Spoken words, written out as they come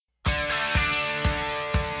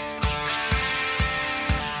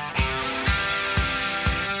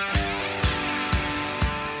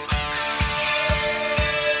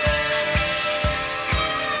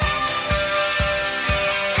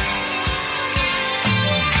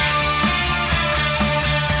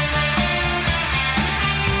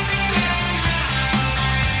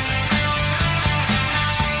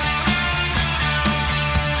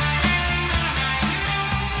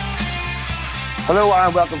Hello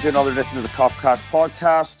and welcome to another edition of the Copcast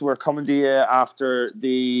podcast. We're coming to you after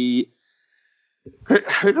the... Who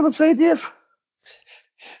did we play, Dave?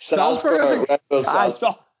 Salzburg, Red Bull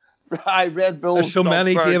Salzburg. Red Bull There's so Salzburg.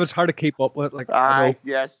 many, Dave, it's hard to keep up with.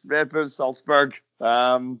 Yes, Red Bull Salzburg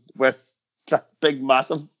with that big,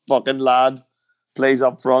 massive fucking lad plays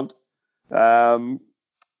up front. 2-0.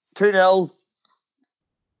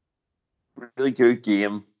 Really good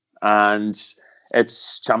game. And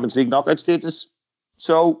it's Champions League knockout stages.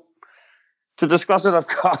 So, to discuss it, I've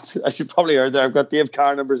got, as you probably heard there, I've got Dave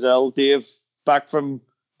Carn in Brazil. Dave, back from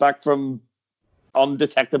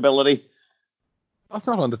undetectability. That's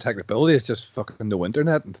not undetectability, it's just fucking no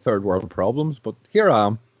internet and third world problems. But here I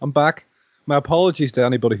am. I'm back. My apologies to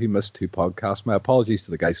anybody who missed 2 podcasts. My apologies to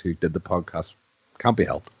the guys who did the podcast. Can't be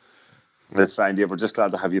helped. That's fine, Dave. We're just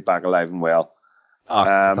glad to have you back alive and well.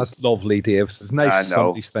 That's lovely, Dave. It's nice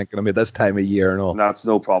somebody's thinking of me this time of year and all. That's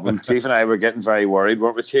no problem. Chief and I were getting very worried,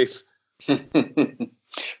 weren't we, Chief?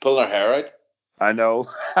 Pull our hair out. I know.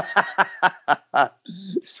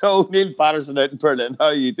 So, Neil Patterson out in Berlin, how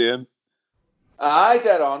are you doing?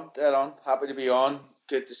 Dead on. Happy to be on.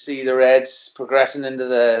 Good to see the Reds progressing into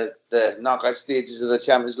the knockout stages of the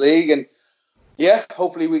Champions League. And yeah,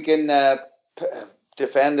 hopefully we can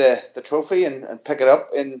defend the trophy and pick it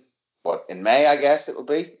up in May, I guess it'll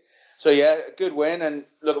be. So yeah, a good win and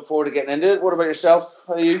looking forward to getting into it. What about yourself?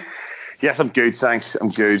 How are you? Yes, I'm good, thanks. I'm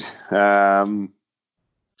good. I'm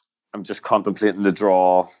just contemplating the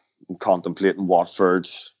draw. I'm contemplating Watford.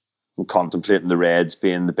 I'm contemplating the Reds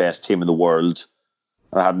being the best team in the world.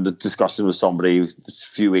 I had a discussion with somebody a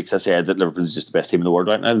few weeks. I said that Liverpool is just the best team in the world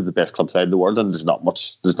right now, the best club side in the world, and there's not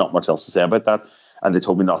much else to say about that. And they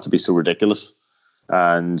told me not to be so ridiculous.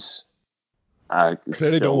 And I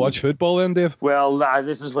clearly don't watch football then, Dave. Well,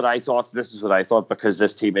 this is what I thought. Because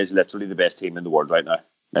this team is literally the best team in the world right now.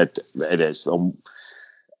 It is.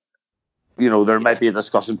 There might be a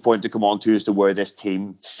discussion point to come on to as to where this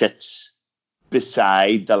team sits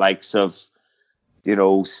beside the likes of,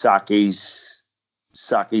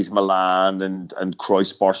 Saki's Milan and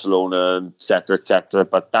Cruyff's Barcelona, et cetera.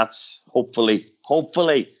 But that's hopefully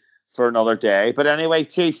for another day. But anyway,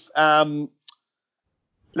 Chief,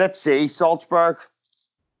 let's see, Salzburg.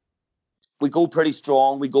 We go pretty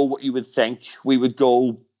strong. We go what you would think. We would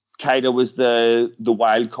go. Kaida was the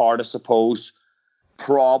wild card, I suppose.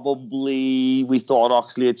 Probably we thought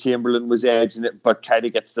Oxlade-Chamberlain was edging it, but Kaida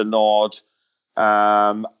gets the nod.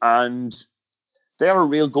 And they have a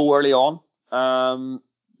real go early on.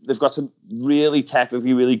 They've got some really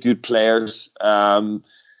technically really good players. They're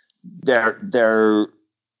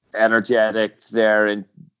energetic. Their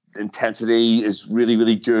intensity is really,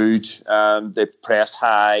 really good. They press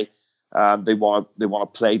high. They want to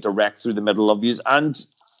play direct through the middle of you, and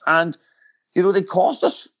they caused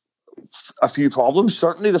us a few problems.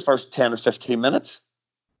 Certainly, the first 10 or 15 minutes.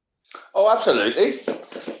 Oh, absolutely.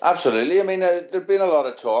 I mean, there'd been a lot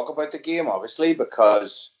of talk about the game, obviously,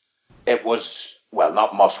 because it was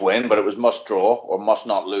not must win, but it was must draw or must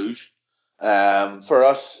not lose. For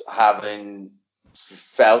us, having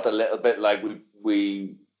felt a little bit like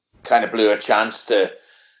we kind of blew a chance to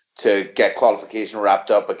get qualification wrapped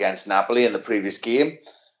up against Napoli in the previous game.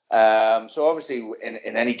 So obviously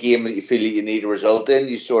in any game that you feel that you need a result in,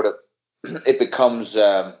 you sort of, it becomes,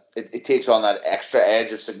 it takes on that extra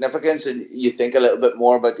edge of significance and you think a little bit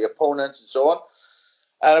more about the opponents and so on.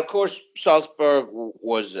 And of course, Salzburg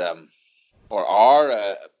was, or are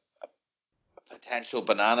a potential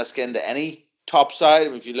banana skin to any top side. I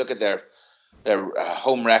mean, if you look at their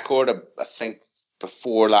home record, I think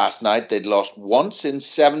before last night, they'd lost once in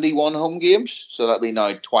 71 home games. So that'd be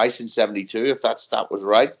now twice in 72, if that stat was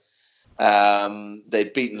right.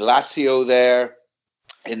 They'd beaten Lazio there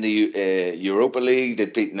in the Europa League.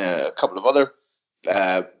 They'd beaten a couple of other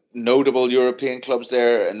notable European clubs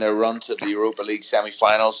there in their run to the Europa League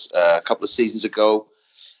semi-finals a couple of seasons ago.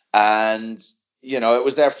 And, it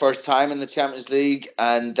was their first time in the Champions League,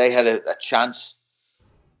 and they had a chance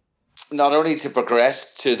not only to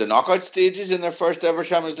progress to the knockout stages in their first ever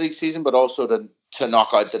Champions League season, but also to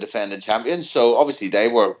knock out the defending champions. So obviously they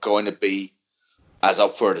were going to be as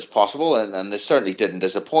up for it as possible, and they certainly didn't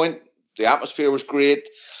disappoint. The atmosphere was great,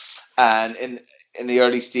 and in the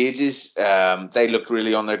early stages, they looked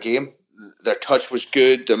really on their game. Their touch was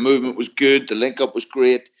good, their movement was good, the link-up was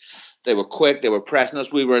great. They were quick, they were pressing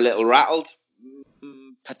us. We were a little rattled,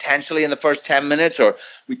 potentially in the first 10 minutes, or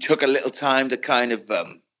we took a little time to kind of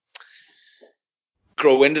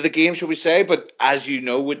grow into the game, shall we say. But as you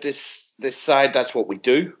know, with this side, that's what we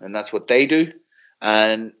do, and that's what they do.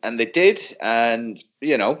 And they did. And,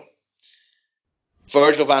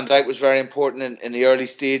 Virgil van Dijk was very important in the early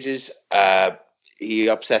stages. he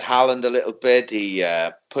upset Haaland a little bit. He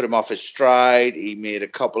put him off his stride. He made a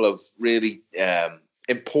couple of really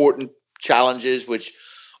important challenges, which,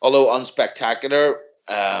 although unspectacular,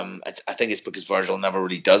 I think it's because Virgil never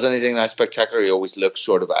really does anything that spectacular. He always looks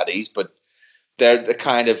sort of at ease, but they're the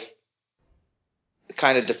kind of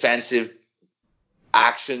defensive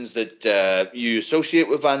actions that you associate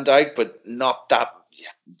with Van Dijk, but not that. Yeah,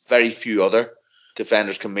 very few other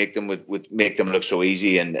defenders can make them make them look so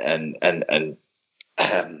easy and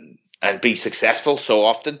be successful so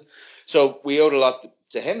often. So we owed a lot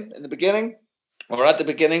to him in the beginning, or at the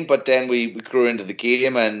beginning, but then we grew into the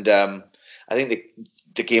game, and I think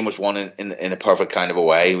the game was won in a perfect kind of a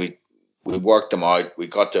way. We worked them out, we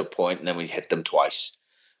got to a point, and then we hit them twice.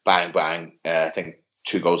 Bang, bang. I think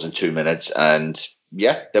 2 goals in 2 minutes, and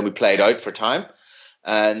then we played out for time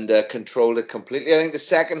and controlled it completely. I think the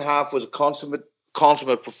second half was a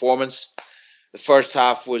consummate performance. The first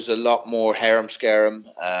half was a lot more harem-scarum,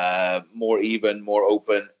 more even, more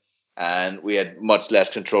open, and we had much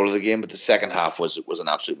less control of the game. But the second half was an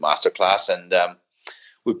absolute masterclass, and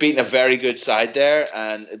we've beaten a very good side there,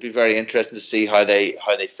 and it'd be very interesting to see how they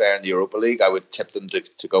fare in the Europa League. I would tip them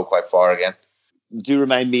to go quite far again. Do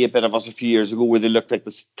remind me a bit of us a few years ago, where they looked like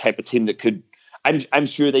this type of team that could. I'm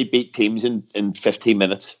sure they beat teams in 15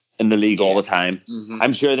 minutes in the league all the time. Mm-hmm.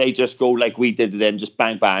 I'm sure they just go like we did to them, just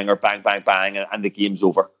bang bang or bang bang bang, and the game's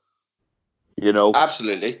over. You know,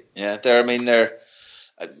 absolutely. Yeah,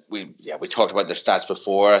 we talked about their stats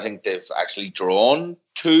before. I think they've actually drawn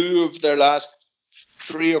 2 of their last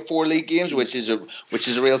 3 or 4 league games, which is a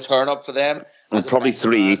real turn up for them. And probably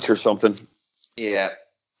 3 each or something. Yeah,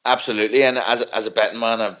 absolutely. And as a betting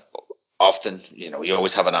man, I've often, you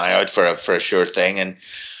always have an eye out for a sure thing, and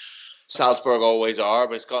Salzburg always are,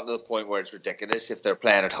 but it's gotten to the point where it's ridiculous. If they're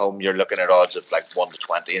playing at home, you're looking at odds of like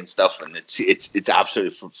 1-20 and stuff, and it's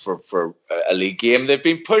absolutely for a league game. They've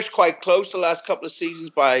been pushed quite close the last couple of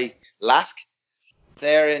seasons by Lask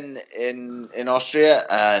there in Austria,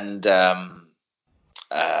 and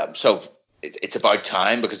so it's about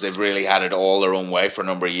time, because they've really had it all their own way for a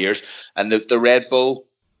number of years, and the Red Bull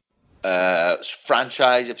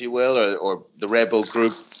franchise, if you will, or the Red Bull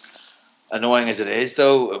group, annoying as it is,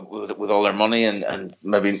 though, with all their money and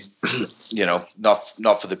maybe not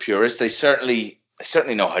for the purists, they certainly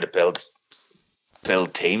know how to build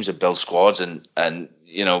teams and build squads, and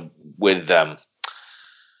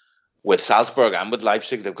with Salzburg and with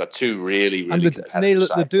Leipzig, they've got 2 really competitive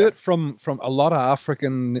sides. They do it from a lot of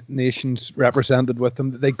African nations represented with them.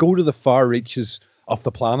 They go to the far reaches of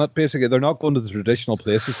the planet, basically. They're not going to the traditional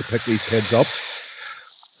places to pick these kids up.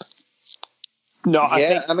 No,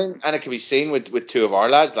 I mean, and it can be seen with 2 of our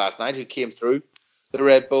lads last night who came through the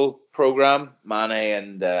Red Bull program,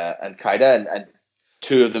 Mane and Kaida, and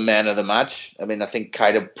 2 of the men of the match. I mean, I think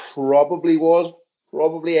Kaida probably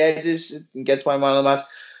edges and gets my man of the match,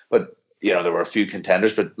 but there were a few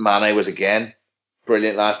contenders. But Mane was again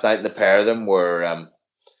brilliant last night, and the pair of them were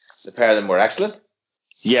excellent.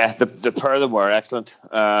 Yeah, the pair of them were excellent.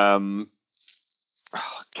 Kaida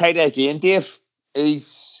again, Dave.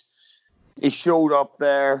 He showed up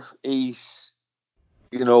there. He's,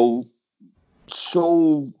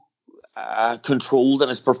 so controlled in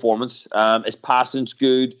his performance. His passing's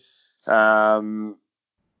good.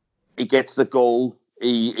 He gets the goal.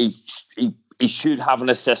 He should have an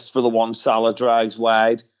assist for the one Salah drags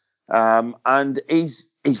wide. And he's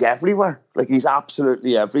everywhere. Like, he's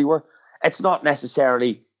absolutely everywhere. It's not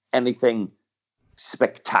necessarily anything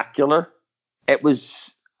spectacular. It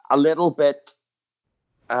was a little bit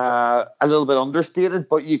understated,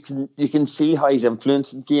 but you can see how he's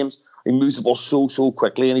influencing games. He moves the ball so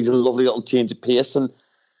quickly, and he's a lovely little change of pace. And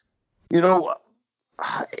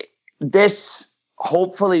this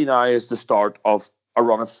hopefully now is the start of a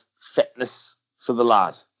run of fitness for the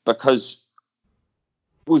lad, because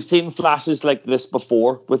we've seen flashes like this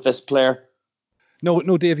before with this player. No,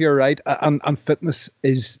 Dave, you're right. And fitness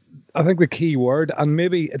is, I think, the key word. And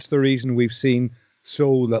maybe it's the reason we've seen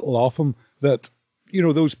so little of him, that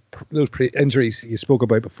those injuries you spoke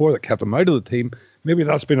about before that kept him out of the team, maybe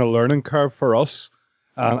that's been a learning curve for us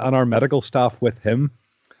and our medical staff with him.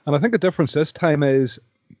 And I think the difference this time is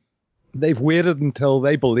they've waited until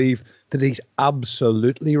they believe that he's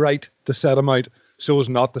absolutely right to set him out, so as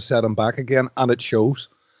not to set him back again, and it shows.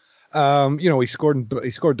 He scored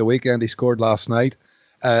the weekend, he scored last night.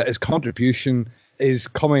 His contribution is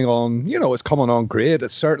coming on, it's coming on great.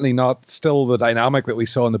 It's certainly not still the dynamic that we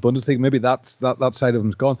saw in the Bundesliga. Maybe that side of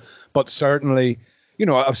him's gone. But certainly,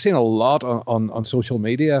 I've seen a lot on social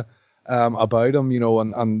media about him,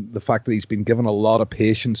 and the fact that he's been given a lot of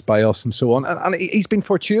patience by us and so on. And he's been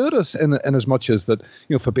fortuitous in as much as that,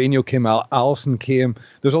 Fabinho came out, Alisson came.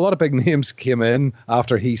 There's a lot of big names came in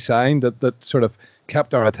after he signed that sort of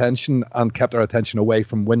kept our attention away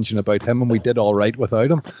from whinging about him, and we did all right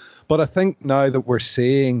without him. But I think now that we're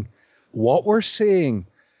seeing what we're seeing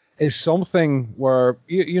is something where,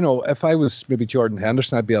 if I was maybe Jordan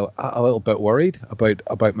Henderson, I'd be a little bit worried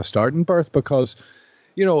about my starting berth, because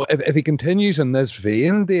if he continues in this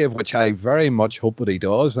vein, Dave, which I very much hope that he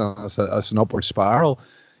does, as an upward spiral,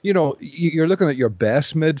 you're looking at your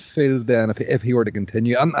best midfield then if he were to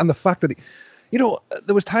continue. And the fact that,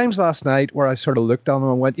 there was times last night where I sort of looked down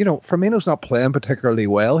and went, Firmino's not playing particularly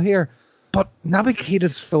well here, but Naby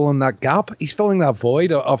Keita's filling that gap. He's filling that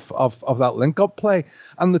void of that link-up play.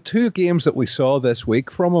 And the two games that we saw this week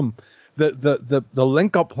from him, the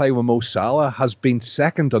link-up play with Mo Salah has been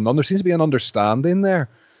second to none. There seems to be an understanding there.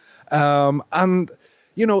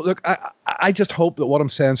 Look, I just hope that what I'm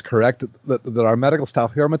saying is correct, that our medical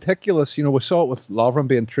staff here are meticulous. We saw it with Lovren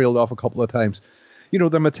being trailed off a couple of times.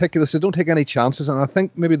 They're meticulous. They don't take any chances. And I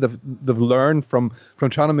think maybe they've learned from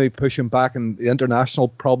trying to maybe push him back and the international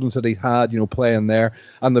problems that he had, playing there.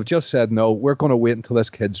 And they've just said, no, we're going to wait until this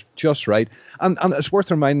kid's just right. And it's worth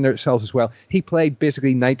reminding ourselves as well, he played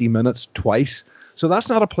basically 90 minutes twice. So that's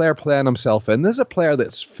not a player playing himself in. This is a player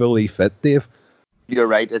that's fully fit, Dave. You're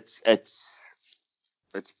right. It's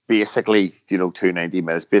basically, 290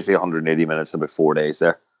 minutes, basically 180 minutes in about 4 days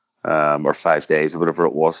there, or 5 days or whatever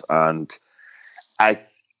it was. And I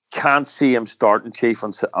can't see him starting, Chief,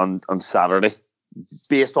 on Saturday,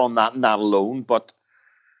 based on that and that alone. But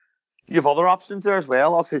you have other options there as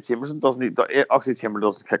well. Oxlade-Chamberlain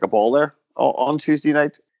doesn't kick a ball there on Tuesday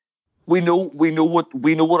night. We know what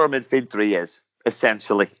our midfield three is,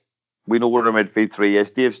 essentially. We know what our midfield three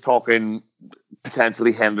is. Dave's talking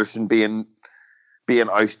potentially Henderson being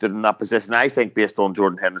ousted in that position. I think based on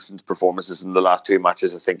Jordan Henderson's performances in the last two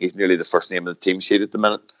matches, I think he's nearly the first name of the team sheet at the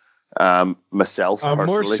minute. Myself personally.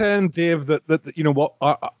 We're saying, Dave, that what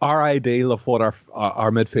our ideal of what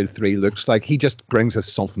our midfield three looks like, he just brings us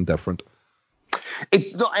something different.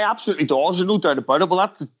 It absolutely does. There's no doubt about it. Well,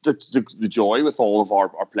 that's the joy with all of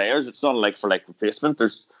our players. It's not a like for like replacement.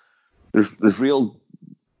 There's real,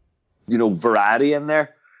 variety in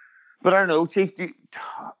there. But I don't know, Chief.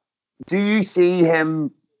 Do you see him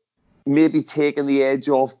maybe taking the edge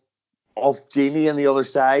off Gini on the other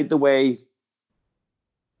side, the way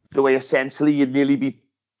essentially you'd nearly be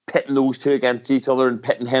pitting those two against each other and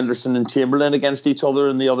pitting Henderson and Chamberlain against each other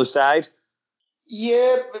on the other side?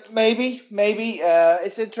 Yeah, maybe.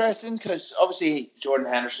 It's interesting because obviously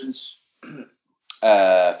Jordan Henderson's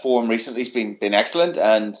form recently has been excellent,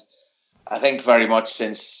 and I think very much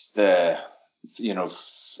since the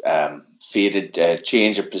faded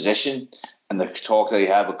change of position and the talk that he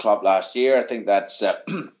had with Klopp last year, I think that's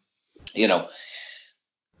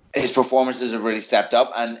his performances have really stepped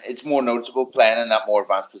up, and it's more noticeable playing in that more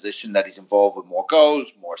advanced position that he's involved with more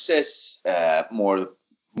goals, more assists, more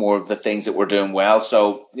of the things that we're doing well.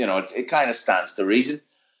 So, it kind of stands to reason.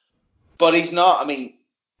 But he's not,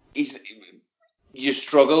 you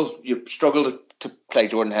struggle to play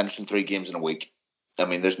Jordan Henderson 3 games in a week.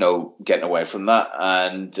 There's no getting away from that.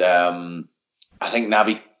 And I think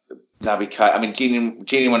Gini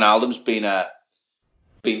Wijnaldum's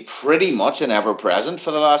been pretty much an ever-present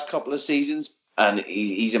for the last couple of seasons, and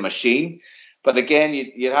he's a machine. But again,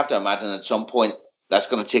 you'd have to imagine at some point that's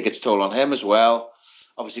going to take its toll on him as well.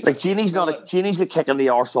 Obviously, like Gini's a kick in the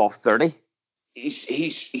arse off 30.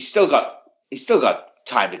 He's still got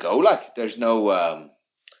time to go. Like there's no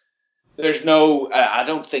I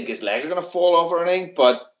don't think his legs are going to fall off or anything.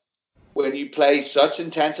 But when you play such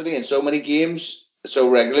intensity in so many games so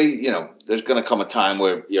regularly, there's going to come a time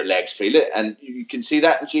where your legs feel it, and you can see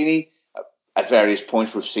that in Gini at various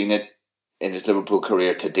points. We've seen it in his Liverpool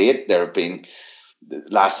career to date. There have been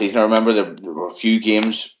last season. I remember there were a few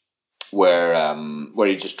games where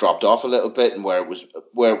he just dropped off a little bit, and where it was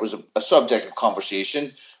a subject of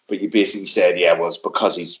conversation. But you basically said, yeah, well, it's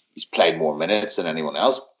because he's played more minutes than anyone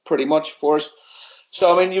else, pretty much for us.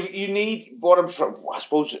 So you need what I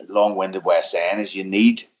suppose long-winded way of saying is you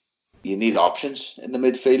need options in the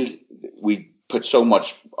midfield. We put so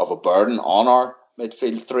much of a burden on our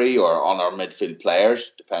midfield three or on our midfield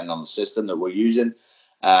players, depending on the system that we're using,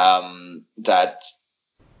 that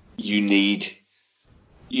you need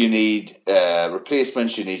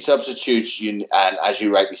replacements, you need substitutes, and as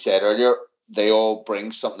you rightly said earlier, they all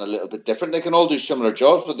bring something a little bit different. They can all do similar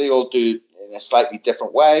jobs, but they all do in a slightly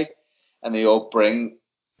different way, and they all bring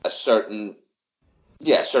certain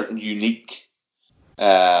unique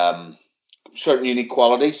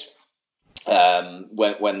qualities.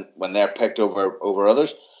 when they're picked over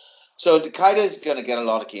others. So Keita is going to get a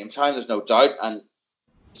lot of game time. There's no doubt, and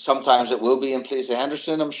sometimes it will be in place of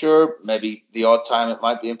Henderson. I'm sure. Maybe the odd time it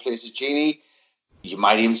might be in place of Gini. You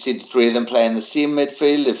might even see the three of them playing the same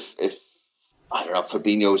midfield if I don't know,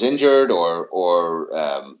 Fabinho's injured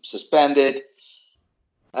or suspended.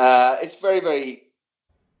 It's very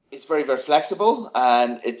flexible,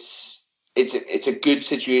 and it's a good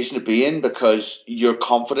situation to be in because you're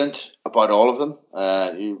confident about all of them.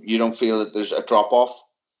 You don't feel that there's a drop off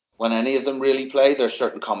when any of them really play. There's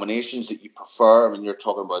certain combinations that you prefer. I mean, you're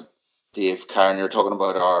talking about Dave, Karen. You're talking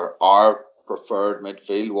about our preferred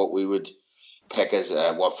midfield, what we would pick as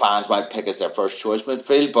what fans might pick as their first choice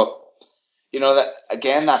midfield, but.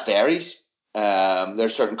 That varies.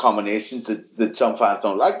 There's certain combinations that some fans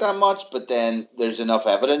don't like that much, but then there's enough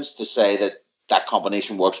evidence to say that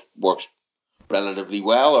combination works relatively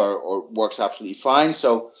well or works absolutely fine.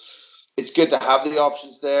 So it's good to have the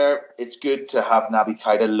options there. It's good to have Naby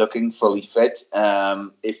Keita looking fully fit.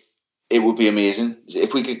 If it would be amazing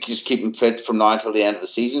if we could just keep him fit from now until the end of the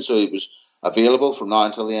season, so he was available from now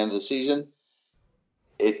until the end of the season.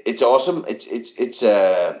 It's awesome. It's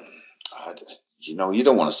you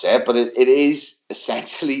don't want to say it, but it is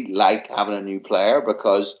essentially like having a new player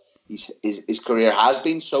because his career has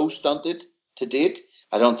been so stunted to date.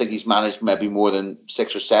 I don't think he's managed maybe more than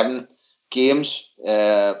 6 or 7 games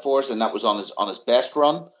for us, and that was on his best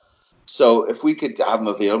run. So if we could have him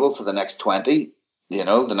available for the next 20,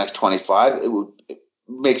 the next 25, it would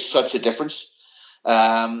make such a difference.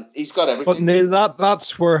 He's got everything. But Neil,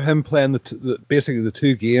 that's where him playing basically the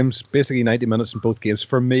 2 games, basically 90 minutes in both games.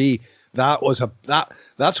 For me,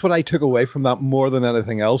 that's what I took away from that more than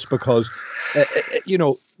anything else. Because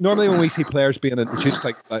normally when we see players being introduced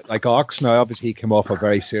like Ox, now obviously he came off a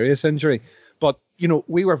very serious injury, but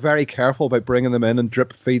we were very careful about bringing them in and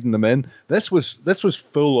drip feeding them in. This was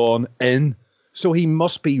full on in, so he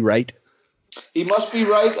must be right. He must be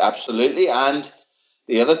right, absolutely. And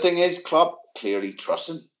the other thing is, Klopp clearly trusts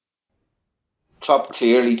him.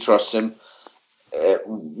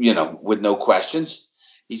 With no questions.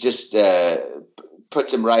 He just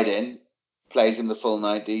puts him right in, plays him the full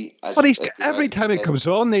 90. But every time he comes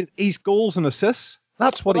on, he's goals and assists.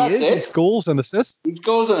 That's what he is. He's goals and assists. He's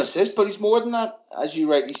goals and assists, but he's more than that. As you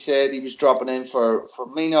rightly said, he was dropping in for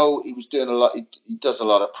Mino. He was doing a lot. He does a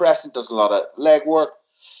lot of pressing, does a lot of leg work.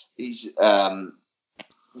 He's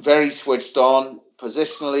very switched on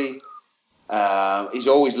positionally. He's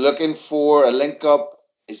always looking for a link up.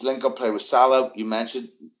 His link up play with Salah, you mentioned,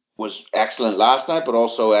 was excellent last night, but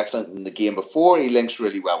also excellent in the game before. He links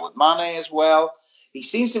really well with Mane as well. He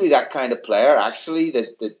seems to be that kind of player, actually,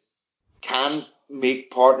 that can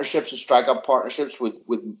make partnerships and strike up partnerships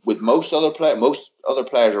with most other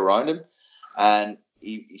players around him, and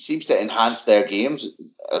he seems to enhance their games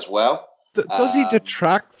as well. Does he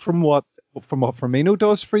detract from what Firmino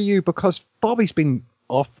does for you? Because Bobby's been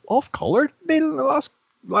off coloured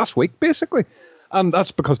last week, basically. And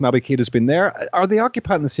that's because Naby Keita's been there. Are they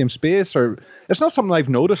occupying the same space? Or it's not something I've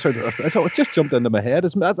noticed. Or it just jumped into my head.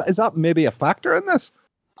 Is that maybe a factor in this?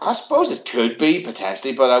 I suppose it could be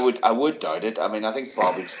potentially, but I would doubt it. I mean, I think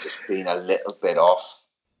Bobby's just been a little bit off.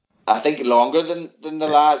 I think longer than the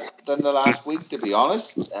last week, to be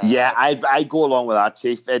honest. Yeah, I go along with that,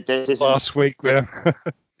 Chief. Last week, yeah.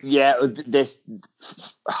 Yeah, this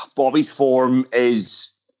Bobby's form is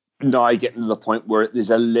now getting to the point where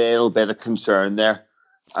there's a little bit of concern there.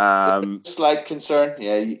 Slight concern,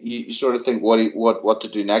 yeah. You sort of think what to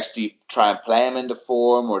do next. Do you try and play him into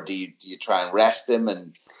form, or do you try and rest him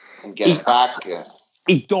and get him back?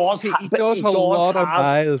 He does a lot of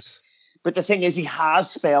miles. But the thing is, he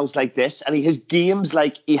has spells like this, and he has games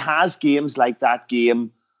like that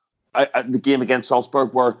game, the game against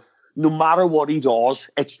Salzburg, where no matter what he does,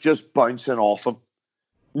 it's just bouncing off him.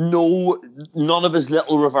 None of his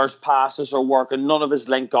little reverse passes are working. None of his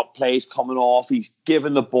link-up plays coming off. He's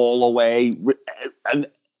giving the ball away an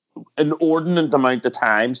inordinate amount of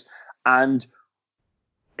times. And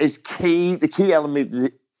the key element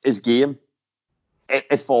of his game,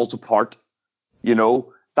 it falls apart.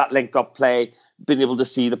 That link-up play, being able to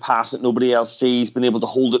see the pass that nobody else sees, being able to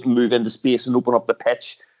hold it and move into space and open up the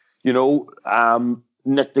pitch,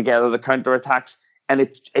 knit together the counter-attacks. And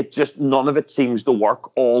it just, none of it seems to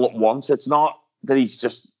work all at once. It's not that he's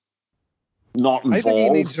just not involved. I think he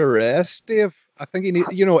needs a rest, Dave. I think he needs,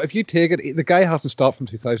 if you take it, the guy hasn't stopped from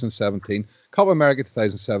 2017, Copa America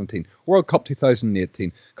 2017, World Cup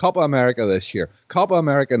 2018, Copa America this year, Copa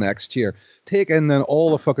America next year. Take in then all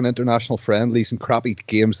the fucking international friendlies and crappy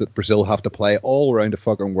games that Brazil have to play all around the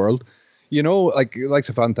fucking world. Like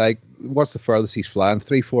Van Dijk, what's the furthest he's flying?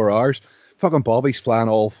 3-4 hours. fucking Bobby's flying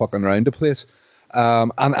all fucking around the place.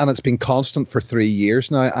 And it's been constant for 3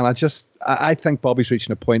 years now. And I think Bobby's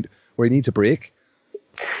reaching a point where he needs a break.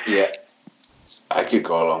 Yeah, I could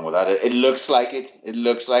go along with that. It looks like it. It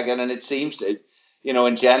looks like it. And it seems to,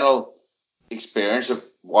 in general experience of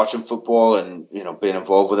watching football and, being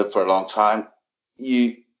involved with it for a long time,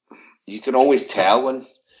 you can always tell when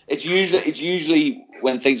it's usually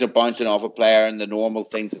when things are bouncing off a player and the normal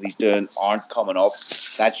things that he's doing aren't coming up.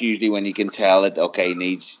 That's usually when you can tell that, okay,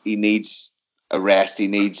 he needs a rest. He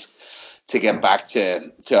needs to get back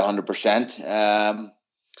to 100%.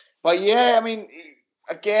 But yeah, I mean,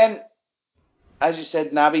 again, as you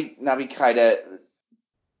said, Naby kind of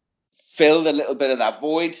filled a little bit of that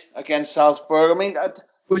void against Salzburg. I mean,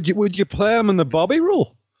 would you play him in the Bobby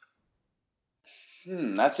role?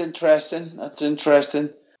 That's interesting.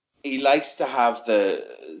 He likes to have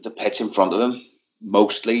the pitch in front of him.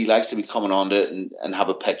 Mostly, he likes to be coming on it and have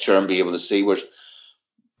a picture and be able to see. Whereas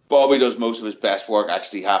Bobby does most of his best work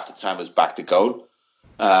actually half the time is back to goal,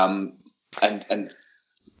 and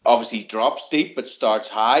obviously drops deep but starts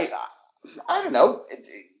high. I don't know.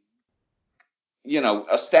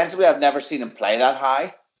 Ostensibly, I've never seen him play that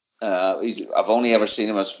high. I've only ever seen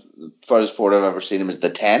him as furthest forward I've ever seen him is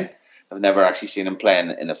the 10. I've never actually seen him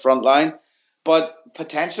playing in the front line, but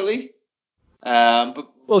potentially. Well,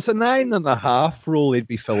 it's a 9.5 role he'd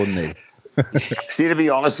be filling now. See, to be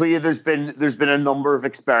honest with you, there's been a number of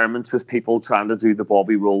experiments with people trying to do the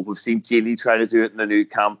Bobby role. We've seen Gini try to do it in the new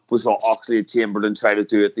camp. We saw Oxlade-Chamberlain try to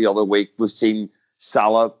do it the other week. We've seen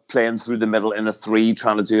Salah playing through the middle in a 3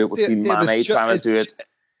 trying to do it. We've seen Mane trying to do it.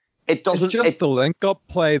 It's just the link-up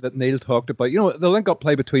play that Neil talked about. The link-up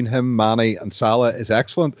play between him, Mane, and Salah is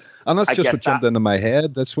excellent. And that's just what jumped into my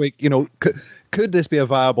head this week. Could this be a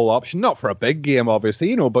viable option? Not for a big game,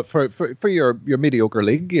 obviously, but for your mediocre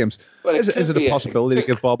league games. Is it a possibility to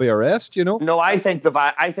give Bobby a rest, No, I think the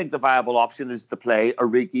viable option is to play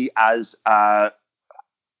Origi as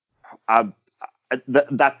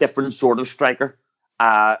that different sort of striker.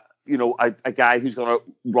 A guy who's going to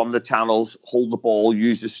run the channels, hold the ball,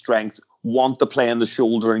 use his strength, want to play on the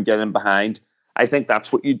shoulder and get in behind. I think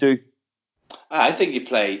that's what you do. I think you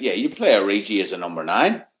play Origi as a number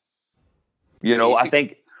 9. I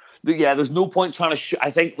think, there's no point trying to. I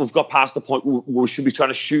think we've got past the point where we should be trying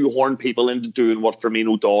to shoehorn people into doing what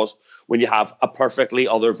Firmino does when you have a perfectly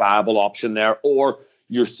other viable option there, or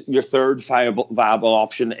your third viable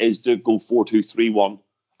option is to go 4-2-3-1.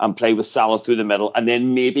 And play with Salah through the middle, and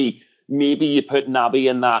then maybe you put Naby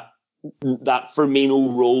in that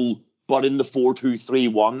Firmino role, but in the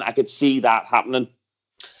 4-2-3-1. I could see that happening.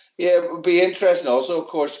 Yeah, it would be interesting. Also, of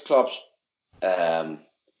course, Klopp's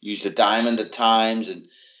used a diamond at times,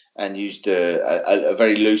 and used a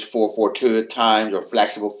very loose 4-4-2 at times, or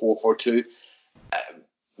flexible 4-4-2,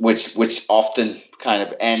 which often kind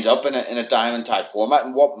of ends up in a diamond type format.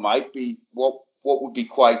 And what would be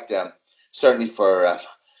quite certainly for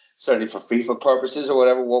FIFA purposes or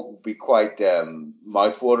whatever, what would be quite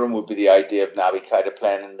mouthwatering would be the idea of Naby kind of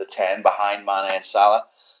playing in the 10 behind Mane and Salah.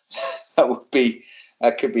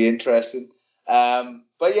 That could be interesting.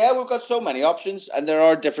 But yeah, we've got so many options, and there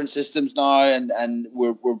are different systems now, and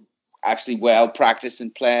we're actually well practiced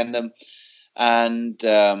in playing them, and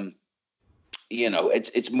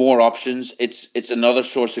it's more options. It's another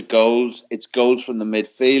source of goals. It's goals from the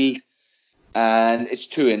midfield, and it's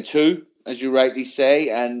 2-2. As you rightly say,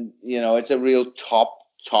 and it's a real top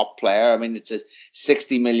player. I mean, it's a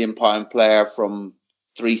 £60 million player from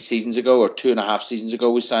 3 seasons ago or 2.5 seasons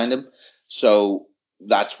ago we signed him. So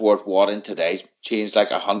that's worth what in today's change,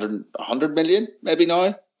 like 100 million maybe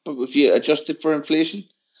now, but if you adjust it for inflation.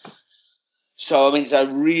 So I mean, it's a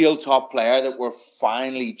real top player that we're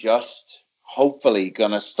finally just hopefully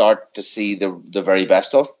gonna start to see the very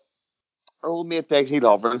best of. Old mate Dexy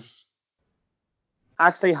Lovren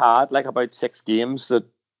actually had like about 6 games that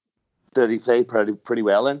he played pretty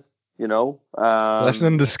well in, Blessing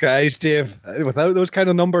in disguise, Dave. Without those kind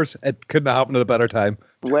of numbers, it couldn't have happened at a better time.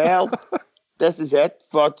 Well, this is it.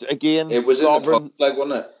 But again, it was Lovren, in the post,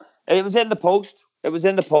 wasn't it? It was in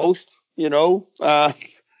the post.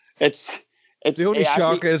 It's the only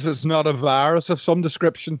shock is it's not a virus of some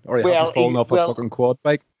description, or he hasn't fallen off a fucking quad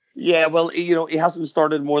bike. Yeah, well, he hasn't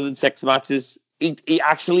started more than 6 matches. He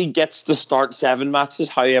actually gets to start 7 matches.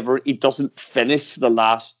 However, he doesn't finish the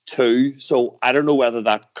last 2. So I don't know whether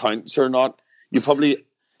that counts or not. You probably,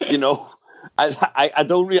 I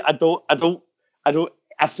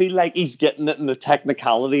feel like he's getting it in the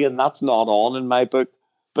technicality, and that's not on in my book.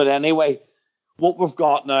 But anyway, what we've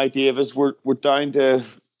got now, Dave, is we're down to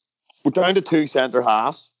 2 centre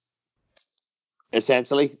halves.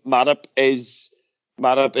 Essentially, Matip is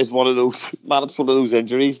Matip's one of those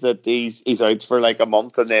injuries that he's out for like a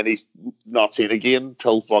month and then he's not seen again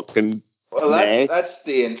till fucking May. That's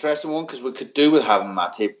the interesting one, because we could do with having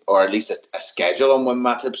Matip, or at least a schedule on when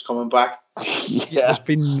Matip's coming back. Yeah. There's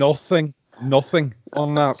been nothing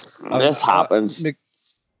on that. This happens.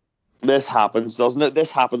 This happens, doesn't it?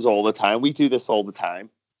 This happens all the time. We do this all the time.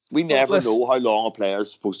 We never know how long a player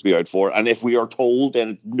is supposed to be out for, and if we are told, then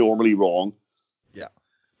it's normally wrong. Yeah,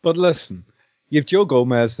 but listen, you've Joe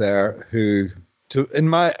Gomez there, who,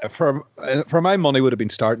 for my money, would have been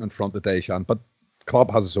starting in front of Dejan. But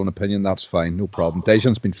Klopp has his own opinion. That's fine, no problem.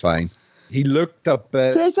 Dejan's been fine. He looked a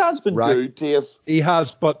bit. Dejan's been good, Dave. He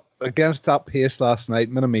has, but against that pace last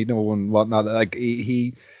night, Minamino and whatnot, like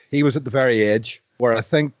he was at the very edge. Where I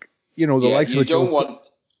think the likes of Joe.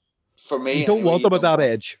 You don't want them at that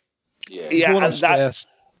edge. Yeah,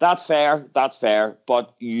 that's fair. That's fair.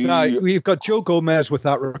 But now we've got Joe Gomez with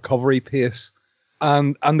that recovery pace,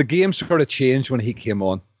 and the game sort of changed when he came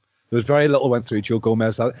on. There was very little went through Joe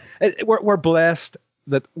Gomez. We're blessed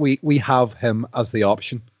that we have him as the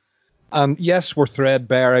option. And yes, we're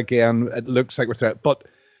threadbare again. It looks like we're threadbare, but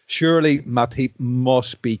surely Matip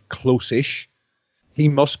must be close-ish. He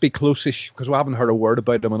must be close-ish because we haven't heard a word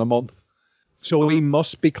about him in a month. So he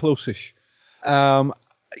must be close-ish.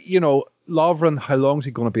 Lovren, how long is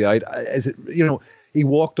he going to be out? Is it, he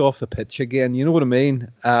walked off the pitch again. You know what I mean?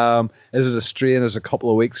 Is it a strain? Is it a couple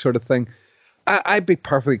of weeks sort of thing? I'd be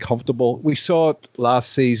perfectly comfortable. We saw it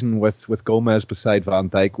last season with Gomez beside Van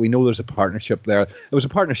Dijk. We know there's a partnership there. It was a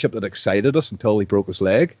partnership that excited us until he broke his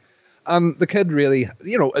leg. And the kid really,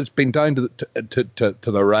 it's been down to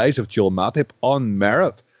the rise of Joel Matip on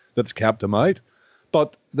merit that's kept him out.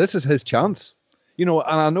 But this is his chance. And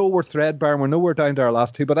I know we're threadbare and we know we're down to our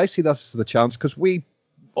last two, but I see this as the chance because we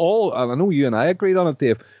all, and I know you and I agreed on it,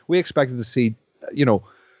 Dave, we expected to see,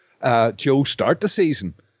 Joe start the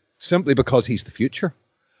season simply because he's the future.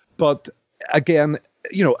 But again,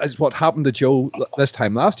 as what happened to Joe this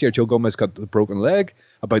time last year, Joe Gomez got the broken leg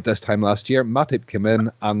about this time last year. Matip came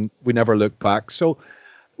in and we never looked back. So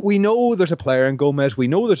we know there's a player in Gomez. We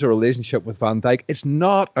know there's a relationship with Van Dijk. It's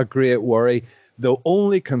not a great worry. The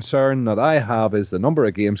only concern that I have is the number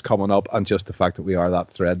of games coming up and just the fact that we are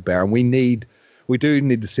that threadbare. And we do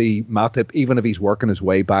need to see Matip, even if he's working his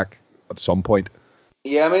way back at some point.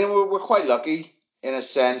 Yeah, I mean, we're quite lucky in a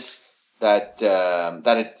sense that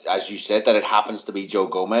it, as you said, that it happens to be Joe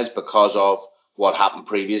Gomez because of what happened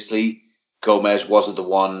previously. Gomez wasn't the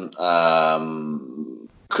one,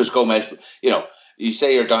 because Gomez, you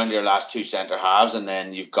say you're down to your last two centre halves, and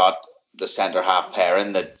then you've got the centre half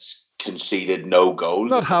pairing that's conceded no goals.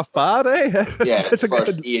 Not half bad, eh? Yeah, the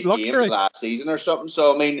first 8 games last season or something.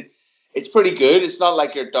 So I mean, it's pretty good. It's not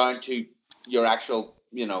like you're down to your actual,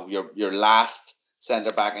 your last centre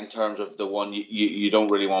back in terms of the one you don't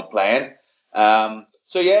really want playing.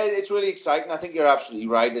 So yeah, it's really exciting. I think you're absolutely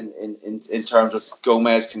right in terms of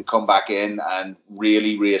Gomez can come back in and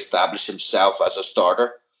really reestablish himself as a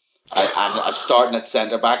starter and starting at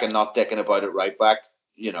centre back and not dicking about at right back.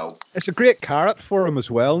 It's a great carrot for him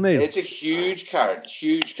as well, Neil. It's a huge carrot,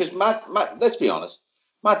 huge, because Matt, let's be honest,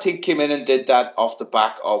 Matip came in and did that off the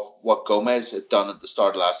back of what Gomez had done at the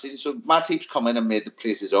start of last season. So Matip's come in and made the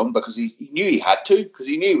place his own because he knew he had to, because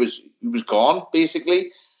he knew he was gone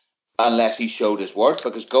basically, unless he showed his worth.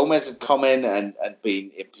 Because Gomez had come in and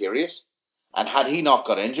been imperious, and had he not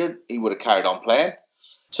got injured, he would have carried on playing.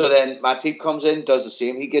 So then Matip comes in, does the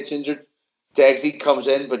same. He gets injured. Degsy comes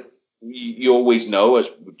in, but you always know, as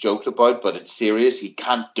we joked about, but it's serious. He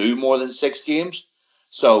can't do more than 6 games.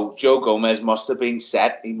 So Joe Gomez must have been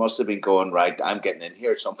set. He must have been going, right, I'm getting in here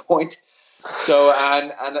at some point. So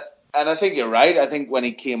and I think you're right. I think when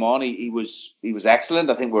he came on, he was excellent.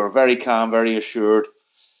 I think we were very calm, very assured,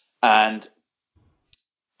 and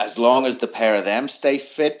as long as the pair of them stay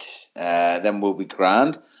fit, then we'll be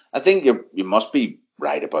grand. I think you must be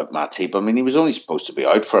right about Matip. I mean, he was only supposed to be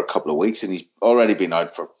out for a couple of weeks, and he's already been out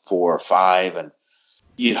for 4 or 5. And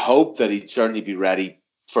you'd hope that he'd certainly be ready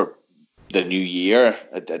for the new year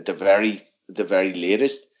at the very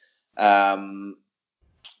latest. But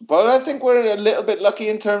I think we're a little bit lucky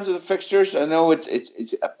in terms of the fixtures. I know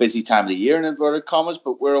it's a busy time of the year in inverted commas,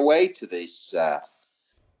 but we're away to this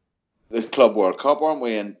the Club World Cup, aren't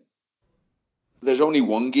we? And there's only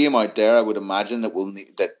one game out there, I would imagine,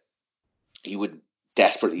 that you would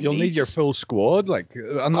desperately You'll need your full squad,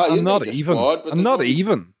 I'm not even. I'm not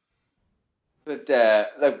even. But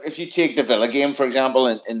if you take the Villa game, for example,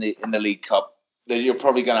 in the League Cup, you're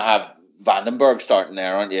probably going to have Vandenberg starting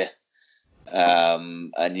there, aren't you?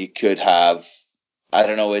 And you could have, I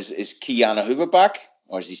don't know, is Kiana Hoover back,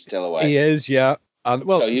 or is he still away? He is, yeah. And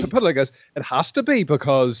well, So to put it like this, it has to be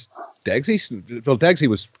because Degsy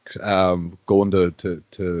was going to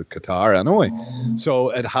Qatar anyway, so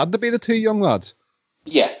it had to be the two young lads.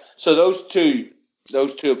 Yeah, so those two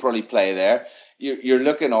will probably play there. You're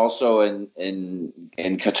looking also in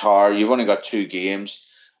Qatar. You've only got 2 games,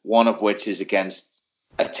 one of which is against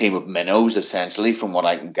a team of minnows, essentially, from what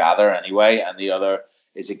I can gather, anyway, and the other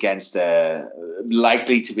is against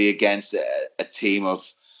likely to be against a team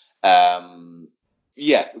of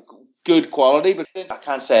good quality. But I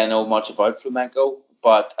can't say I know much about Flamenco,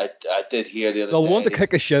 but I did hear the other They'll day. want to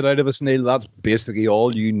kick a shit out of us, Neil. That's basically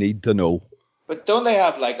all you need to know. But don't they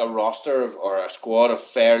have like a roster or a squad of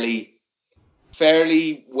fairly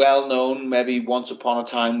well known, maybe once upon a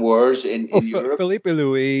time wars in Europe? Felipe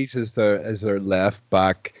Luis is their left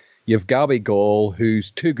back. You've Gabigol,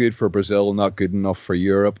 who's too good for Brazil, not good enough for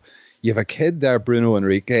Europe. You have a kid there, Bruno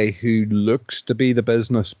Henrique, who looks to be the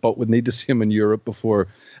business, but would need to see him in Europe before.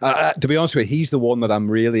 To be honest with you, he's the one that I'm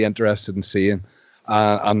really interested in seeing.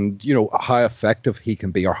 And you know how effective he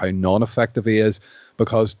can be or how non-effective he is,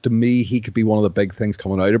 because to me he could be one of the big things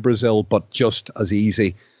coming out of Brazil, but just as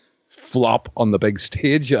easy flop on the big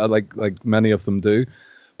stage, like many of them do.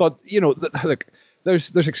 But you know, look,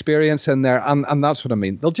 there's experience in there, and that's what I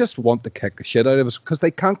mean. They'll just want to kick the shit out of us because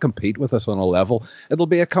they can't compete with us on a level. It'll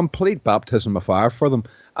be a complete baptism of fire for them.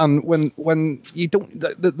 And when you don't,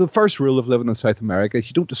 the first rule of living in South America is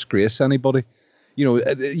you don't disgrace anybody. You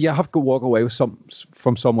know, you have to walk away with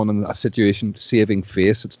from someone in a situation saving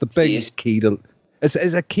face. It's the big key to. It's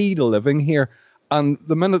a key to living here. And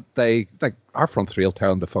the minute our front three will tear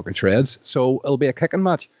them to fucking shreds. So it'll be a kicking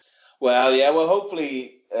match. Well, yeah. Well,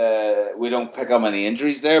 hopefully we don't pick up any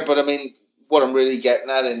injuries there. But I mean, what I'm really getting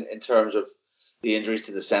at in terms of the injuries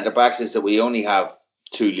to the centre backs is that we only have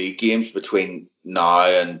 2 league games between now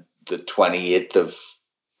and the 28th of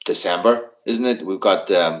December, isn't it? We've got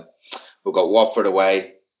Watford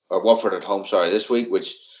away, or Watford at home, this week,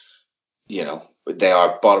 which, you know, they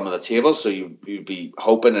are bottom of the table. So you'd be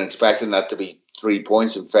hoping and expecting that to be 3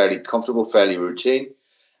 points and fairly comfortable, fairly routine.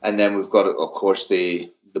 And then we've got, of course,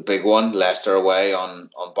 the big one, Leicester away on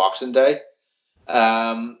Boxing Day.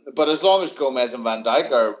 But as long as Gomez and Van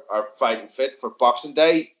Dijk are fighting fit for Boxing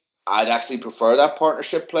Day, I'd actually prefer that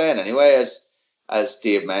partnership playing anyway, as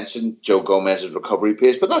Dave mentioned, Joe Gomez's recovery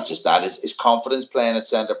pace, but not just that, his confidence playing at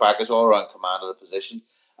centre-back, his all-around command of the position.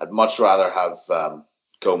 I'd much rather have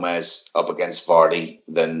Gomez up against Vardy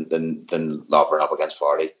than Lovren up against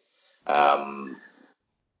Vardy. I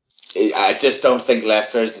just don't think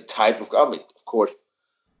Leicester is the type of... I mean, of course,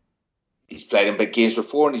 he's played in big games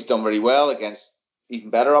before and he's done very well against even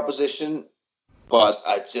better opposition, but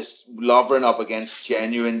I just... Lovren up against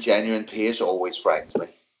genuine pace always frightens me.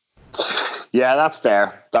 Yeah, that's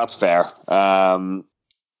fair. That's fair.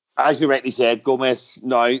 As you rightly said, Gomez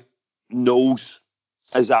now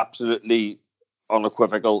is absolutely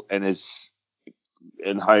unequivocal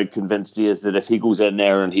in how convinced he is that if he goes in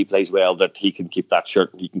there and he plays well, that he can keep that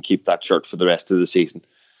shirt and he can keep that shirt for the rest of the season,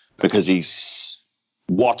 because he's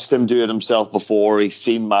watched him do it himself before. He's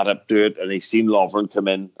seen Matip do it, and he's seen Lovren come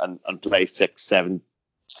in and play 6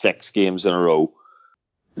 games in a row.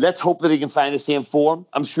 Let's hope that he can find the same form.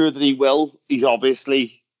 I'm sure that he will. He's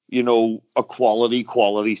obviously, you know, a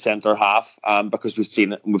quality centre half, because we've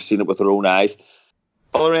seen it with our own eyes.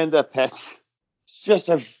 Other end of the pitch, it's just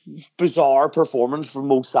a bizarre performance from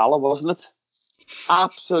Mo Salah, wasn't it?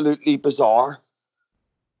 Absolutely bizarre.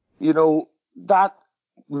 You know, that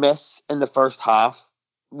miss in the first half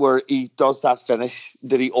where he does that finish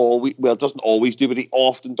that he doesn't always do, but he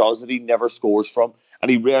often does, that he never scores from, and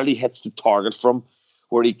he rarely hits the target from,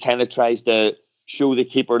 where he kind of tries to show the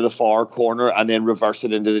keeper the far corner and then reverse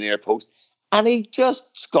it into the near post. And he just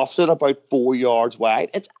scuffs it about 4 yards wide.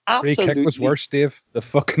 It's absolutely... Free kick was worse, Dave. The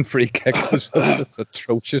fucking free kick was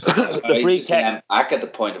atrocious. The free kick... Back at the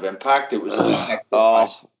point of impact, it was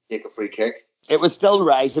take a free kick. It was still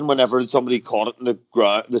rising whenever somebody caught it in the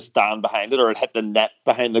ground, the stand behind it, or it hit the net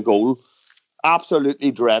behind the goal.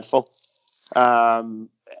 Absolutely dreadful.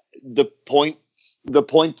 The point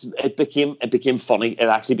it became funny.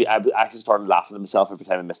 I actually started laughing at myself every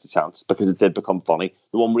time I missed a chance, because it did become funny.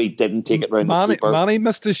 The one where he didn't take it round the keeper. Manny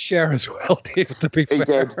missed his share as well, Dave, to be fair. He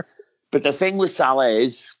did. But the thing with Salah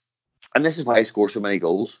is, and this is why he scores so many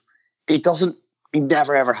goals, he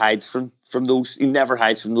never ever hides from those. He never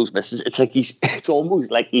hides from those misses. It's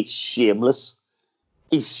almost like he's shameless.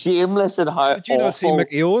 He's shameless in how. Did you not see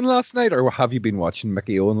Mickey Owen last night, or have you been watching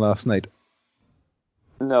Mickey Owen last night?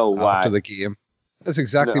 No, why? After the game. That's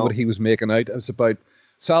exactly what he was making out. It was about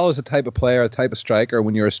Salah's a type of player, a type of striker.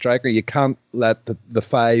 When you're a striker, you can't let the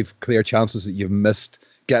 5 clear chances that you've missed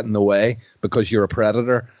get in the way because you're a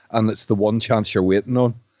predator and it's the one chance you're waiting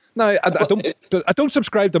on. Now, I don't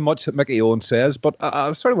subscribe to much that Mickey Owen says, but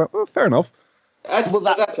I sort of went, well, fair enough.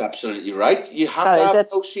 That's absolutely right. You have to have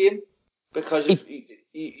no shame, because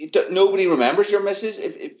if nobody remembers your misses.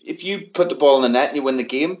 If you put the ball in the net and you win the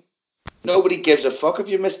game, nobody gives a fuck if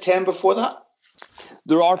you miss 10 before that.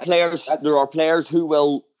 There are players who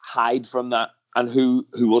will hide from that and who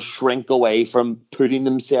will shrink away from putting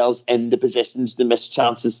themselves into positions to miss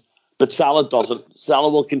chances. But Salah doesn't. Salah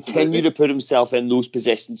will continue to put himself in those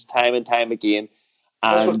positions time and time again.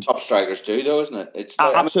 That's what top strikers do, though, isn't it? It's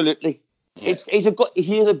absolutely. Yeah.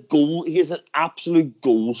 He is an absolute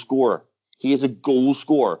goal scorer. He is a goal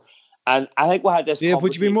scorer. And I think we had this conversation.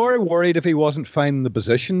 Would you be more worried if he wasn't finding the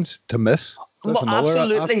positions to miss? That's another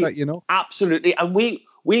aspect, Absolutely. And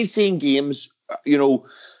we've seen games,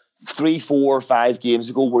 3, 4, 5 games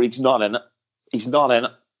ago where he's not in it. He's not in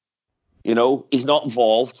it. He's not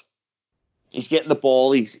involved. He's getting the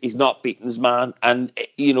ball. He's not beating his man. And,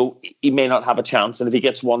 he may not have a chance. And if he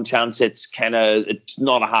gets one chance, it's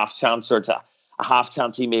not a half chance, or it's a half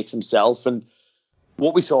chance he makes himself. And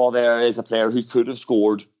what we saw there is a player who could have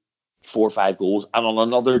scored 4 or 5 goals, and on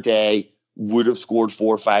another day would have scored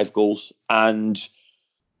 4 or 5 goals. And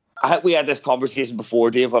we had this conversation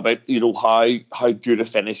before, Dave, about how good a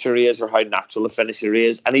finisher he is, or how natural a finisher he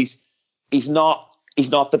is. And he's not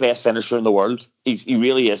the best finisher in the world. He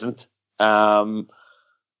really isn't.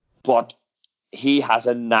 But he has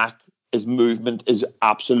a knack. His movement is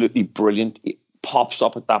absolutely brilliant. He pops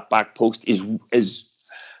up at that back post.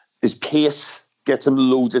 His pace gets him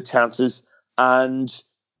loads of chances, and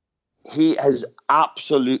he has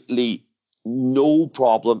absolutely no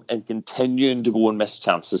problem in continuing to go and miss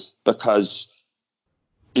chances, because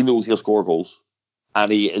he knows he'll score goals,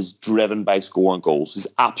 and he is driven by scoring goals. He's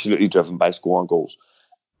absolutely driven by scoring goals.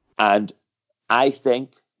 And I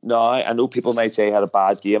think, now, I know people might say he had a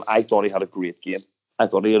bad game. I thought he had a great game. I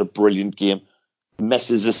thought he had a brilliant game.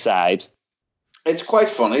 Misses aside. It's quite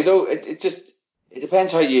funny, though. It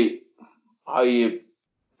depends how you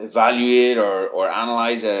evaluate or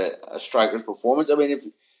analyse a striker's performance. I mean, if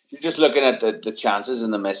you're just looking at the chances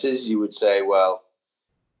and the misses, you would say, well,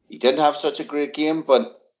 he didn't have such a great game,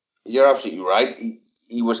 but you're absolutely right.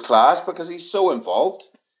 He was class because he's so involved.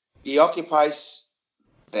 He occupies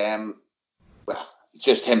them. Well, it's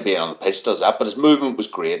just him being on the pitch does that, but his movement was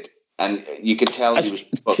great, and you could tell he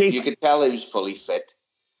was fully fit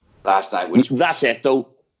last night. That's it, though.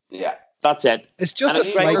 Yeah. That's it. It's just a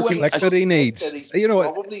slight click that he needs.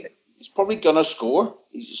 He's probably going to score.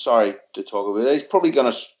 Sorry to talk about it. He is probably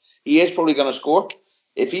going to score.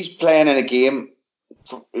 If he's playing in a game,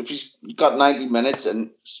 if he's got 90 minutes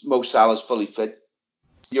and Mo Salah's fully fit,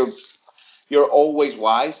 you're always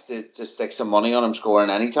wise to stick some money on him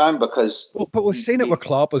scoring anytime, because... But we've seen it with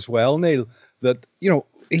Klopp as well, Neil, that,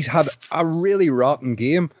 he's had a really rotten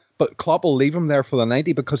game, but Klopp will leave him there for the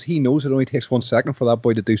 90 because he knows it only takes 1 second for that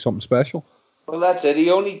boy to do something special. Well, that's it.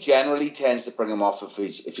 He only generally tends to bring him off if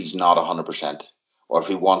he's not 100%, or if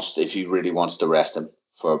he really wants to rest him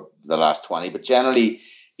for the last 20. But generally,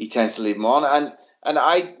 he tends to leave him on. And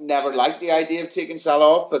I never liked the idea of taking Salah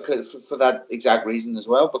off, because for that exact reason as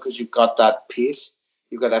well, because you've got that pace.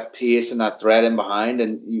 You've got that pace and that threat in behind,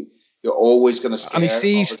 and you're always going to scare. And he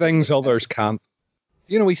sees things others can't.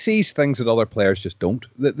 He sees things that other players just don't.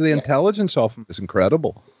 The intelligence of him is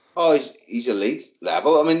incredible. Oh, he's elite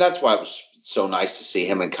level. I mean, that's why it was so nice to see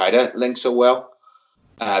him and Keita link so well,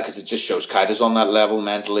 because it just shows Keita's on that level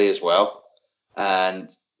mentally as well. And,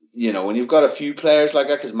 when you've got a few players like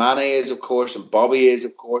that, because Mane is, of course, and Bobby is,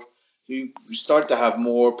 of course, you start to have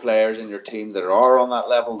more players in your team that are on that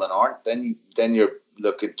level than aren't, then you're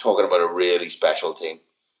talking about a really special team.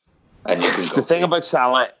 And you can go. The thing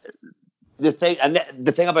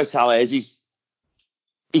about Salah is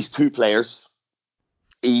he's two players.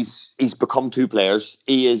 He's become two players.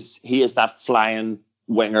 He is that flying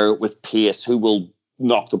winger with pace who will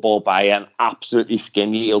knock the ball by and absolutely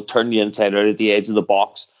skin you. He'll turn you inside out at the edge of the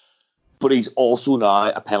box. But he's also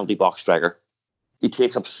now a penalty box striker. He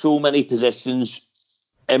takes up so many positions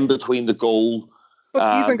in between the goal.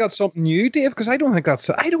 But do you think that's something new, Dave? Because I don't think that's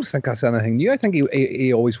anything new. I think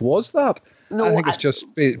he always was that. No, I think it's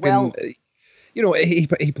just been.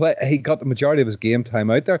 He got the majority of his game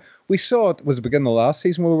time out there. We saw it was the beginning of last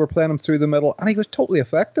season where we were playing him through the middle, and he was totally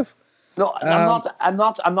effective. No, I'm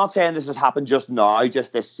not saying this has happened just now,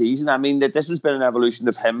 just this season. I mean that this has been an evolution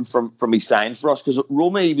of him from he signed for us, because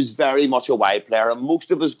Roma, he was very much a wide player, and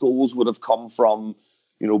most of his goals would have come from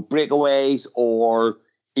breakaways, or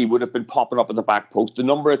he would have been popping up at the back post. The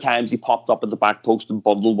number of times he popped up at the back post and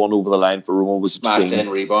bundled one over the line for Roma was smashed insane. in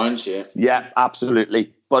rebounds, yeah. Yeah,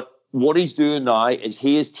 absolutely. But what he's doing now is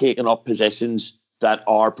he is taking up positions that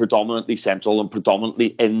are predominantly central and predominantly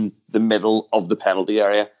in the middle of the penalty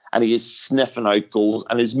area. And he is sniffing out goals,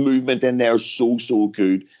 and his movement in there is so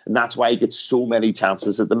good. And that's why he gets so many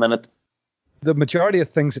chances at the minute. The majority of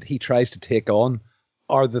things that he tries to take on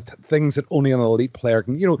are the things that only an elite player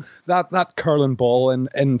can. That curling ball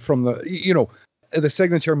in from the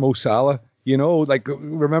signature Mo Salah.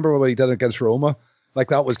 Remember what he did against Roma? Like,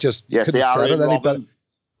 that was just, yes, couldn't have set it it any better.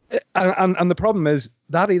 And the problem is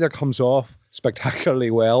that either comes off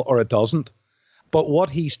spectacularly well or it doesn't. But what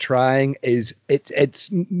he's trying is it's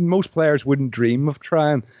most players wouldn't dream of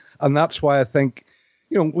trying, and that's why I think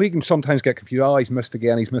we can sometimes get confused. Oh, he's missed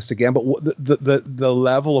again. But the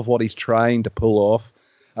level of what he's trying to pull off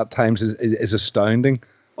at times is astounding.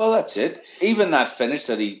 Well, that's it. Even that finish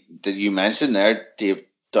that you mentioned there, Dave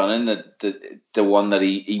Dunnan, the one that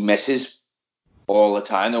he misses all the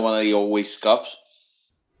time, the one that he always scuffs.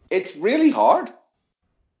 It's really hard.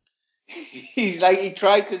 He's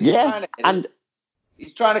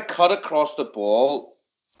trying to cut across the ball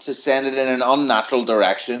to send it in an unnatural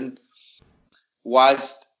direction,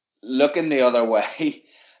 whilst looking the other way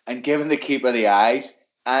and giving the keeper the eyes,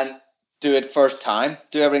 and do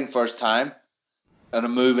everything first time on a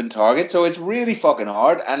moving target. So it's really fucking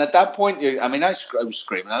hard. And at that point, I was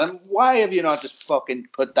screaming at him, why have you not just fucking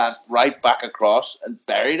put that right back across and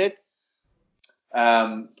buried it?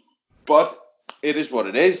 But it is what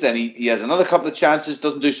it is. Then he has another couple of chances,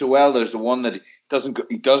 doesn't do so well. There's the one that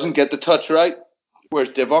he doesn't get the touch right. Where's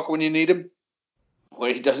Divock when you need him?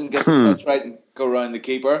 Where he doesn't get the touch right and go around the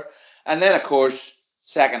keeper. And then, of course,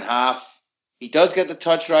 second half, he does get the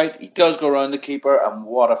touch right. He does go around the keeper, and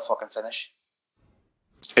what a fucking finish!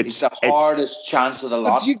 It's the hardest chance of the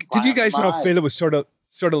lot. Did you guys not feel it was sort of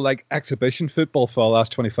like exhibition football for the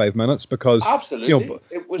last 25 minutes? Because absolutely,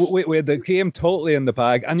 we had the game totally in the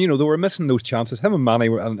bag, and they were missing those chances. Him and Manny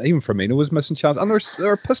and even Firmino was missing chances, and they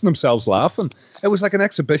were pissing themselves laughing. It was like an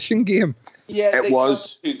exhibition game. Yeah, it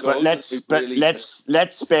was. But let's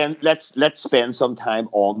spend some time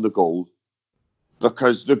on the goal,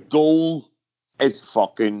 because the goal is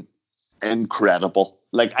fucking incredible.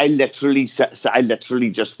 Like, I literally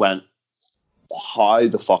just went, how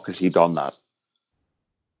the fuck has he done that?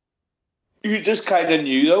 You just kind of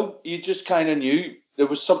knew, though. You just kind of knew. There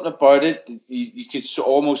was something about it. You could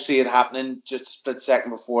almost see it happening just a split second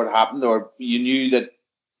before it happened, or you knew that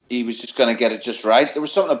he was just going to get it just right. There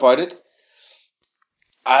was something about it.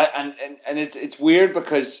 And it's weird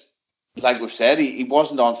because, like we've said, he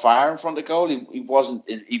wasn't on fire in front of goal. He wasn't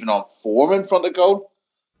even on form in front of goal.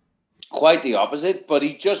 Quite the opposite. But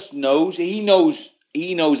he just knows. He knows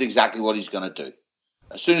exactly what he's going to do.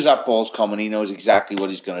 As soon as that ball's coming, he knows exactly what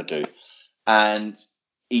he's going to do. And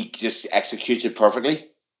he just executes it perfectly.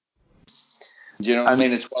 Do you know what I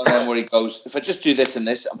mean? It's one of them where he goes, if I just do this and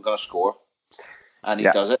this, I'm going to score. And he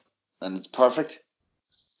does it. And it's perfect.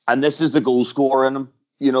 And this is the goal scorer in him.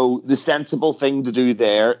 The sensible thing to do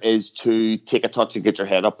there is to take a touch and get your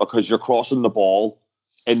head up, because you're crossing the ball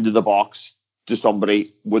into the box to somebody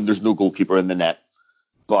when there's no goalkeeper in the net.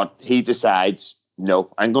 But he decides,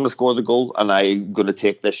 no, I'm going to score the goal, and I'm going to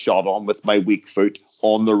take this shot on with my weak foot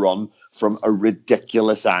on the run from a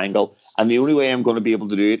ridiculous angle. And the only way I'm going to be able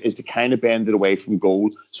to do it is to kind of bend it away from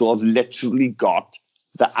goal. So I've literally got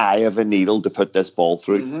the eye of a needle to put this ball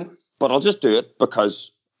through. Mm-hmm. But I'll just do it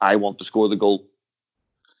because I want to score the goal.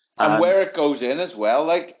 And where it goes in as well,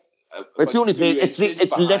 like it's the only place.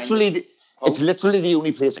 It's literally the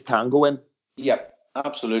only place it can go in. Yep,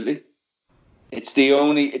 absolutely. It's the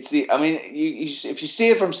only. I mean, if you see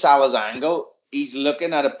it from Salah's angle, he's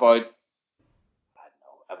looking at about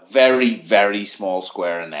a very, very small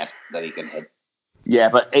square in net that he can hit. Yeah,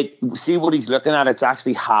 but see what he's looking at. It's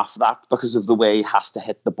actually half that because of the way he has to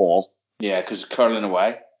hit the ball. Yeah, because it's curling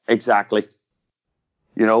away. Exactly.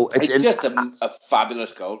 It's just a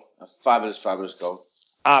fabulous goal. A fabulous, fabulous goal.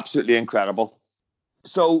 Absolutely incredible.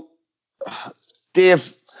 So,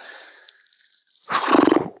 Dave,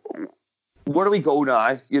 where do we go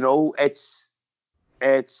now? It's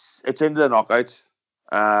into the knockout.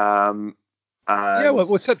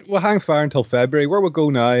 We'll hang fire until February. Where we'll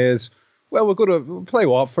go now is, we'll play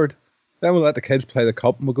Watford. Then we'll let the kids play the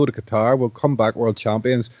cup, and we'll go to Qatar. We'll come back world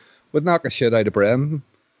champions. We'll knock the shit out of Brendan.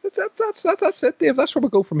 That's it, Dave. That's where we'll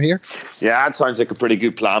go from here. Yeah, that sounds like a pretty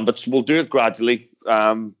good plan, but we'll do it gradually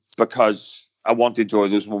because I want to enjoy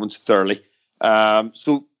those moments thoroughly.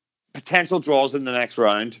 So, potential draws in the next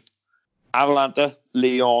round: Atalanta,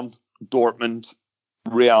 Lyon, Dortmund,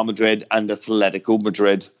 Real Madrid and Atletico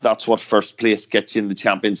Madrid. That's what first place gets you in the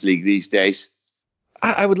Champions League these days.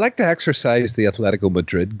 I would like to exercise the Atletico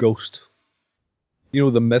Madrid ghost. You know,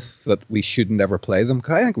 the myth that we should never play them.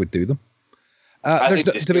 I think we'd do them. I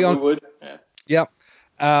think to be honest, we would. Yeah.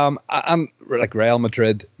 And like Real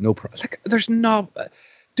Madrid, no problem. Like, there's not.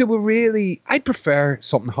 Do we really? I'd prefer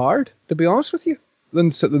something hard, to be honest with you,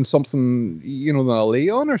 than something, you know, than a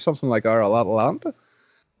Leon or something like our Atalanta.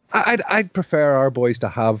 I'd prefer our boys to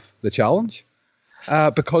have the challenge,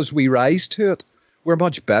 because we rise to it. We're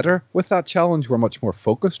much better with that challenge. We're much more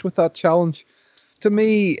focused with that challenge. To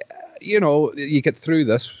me, you know, you get through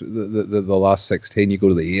this, the last 16, you go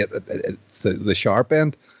to the 8, the sharp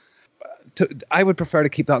end. I would prefer to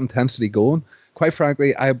keep that intensity going. Quite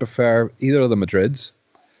frankly, I prefer either of the Madrids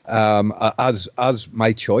as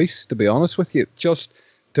my choice, to be honest with you, just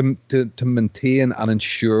to maintain and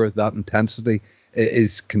ensure that intensity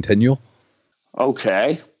is continual.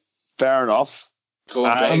 Okay, fair enough.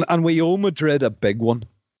 And we owe Madrid a big one.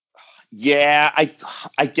 Yeah,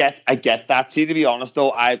 I get that. See, to be honest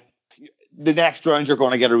though, the next round you're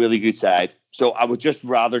going to get a really good side, so I would just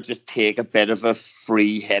rather just take a bit of a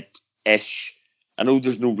free hit-ish. I know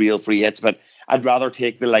there's no real free hits, but I'd rather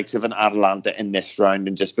take the likes of an Atalanta in this round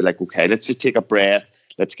and just be like, okay, let's just take a breath.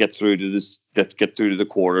 Let's get through to this. Let's get through to the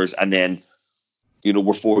quarters, and then, you know,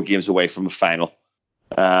 we're 4 games away from a final.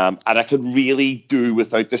 And I could really do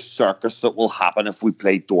without the circus that will happen if we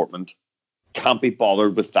play Dortmund. Can't be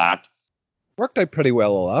bothered with that. Worked out pretty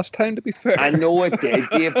well the last time, to be fair. I know it did,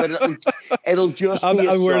 Dave, but it'll just be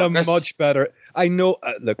a we're circus. a much better. I know.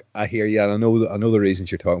 Look, I hear you, and I know the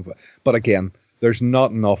reasons you're talking about. But again, there's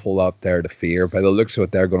not an awful lot there to fear. By the looks of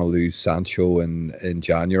it, they're going to lose Sancho in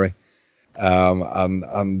January,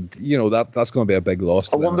 and you know that's going to be a big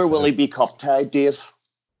loss. I wonder, will he be cup tied, Dave?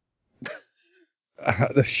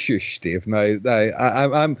 Shush, Dave. Now,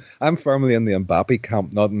 I'm firmly in the Mbappe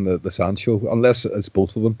camp, not in the Sancho, unless it's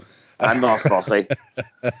both of them. I'm not fussy.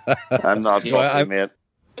 I'm not fussy, mate.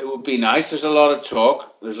 It would be nice. There's a lot of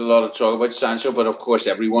talk. There's a lot of talk about Sancho, but of course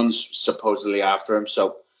everyone's supposedly after him.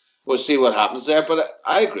 So we'll see what happens there. But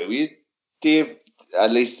I agree with you, Dave, at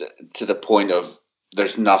least to the point of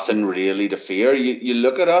there's nothing really to fear. You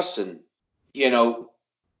look at us and, you know,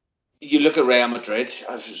 you look at Real Madrid.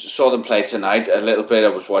 I saw them play tonight a little bit. I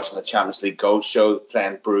was watching the Champions League Gold show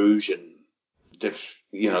playing Bruges, and they've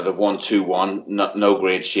won 2-1. No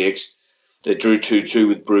great shakes. They drew 2-2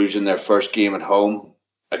 with Bruges in their first game at home.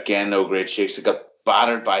 Again, no great shakes. They got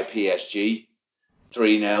battered by PSG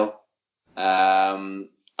 3-0.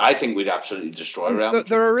 I think we'd absolutely destroy Real Madrid.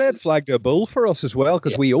 They're a red flag to a bull for us as well,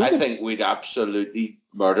 because we owe them. I think we'd absolutely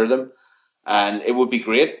murder them. And it would be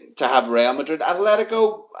great to have Real Madrid.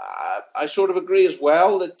 Atletico, I sort of agree as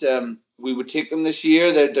well that we would take them this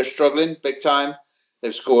year. They're struggling big time.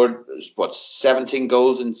 They've scored, 17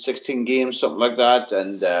 goals in 16 games, something like that.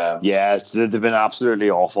 And they've been absolutely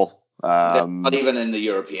awful. They're not even in the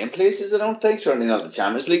European places, I don't think. Certainly not the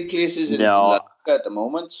Champions League places in La Liga at the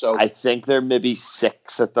moment. So I think they're maybe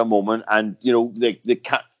 6th at the moment, and you know they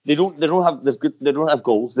don't have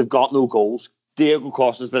goals. They've got no goals. Diego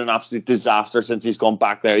Costa's been an absolute disaster since he's gone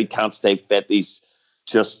back there. He can't stay fit. He's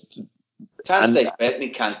just stay fit, and he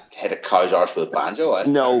can't hit a cow's arse with a banjo.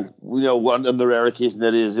 No, on the rare occasion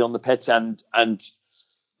that is on the pitch, and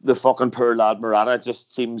the fucking poor lad Morata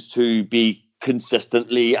just seems to be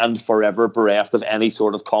consistently and forever bereft of any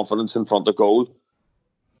sort of confidence in front of goal.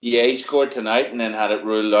 Yeah, he scored tonight and then had it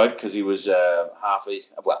ruled out because he was half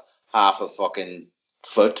a fucking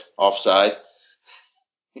foot offside.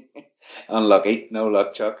 Unlucky. No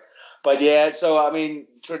luck, Chuck. But yeah, so I mean,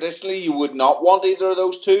 traditionally you would not want either of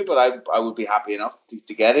those two, but I would be happy enough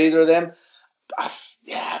to get either of them.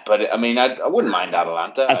 Yeah, but I mean, I wouldn't mind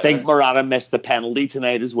Atalanta. I think Morata missed the penalty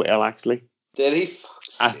tonight as well, actually. Did he?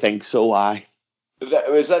 I think so, aye.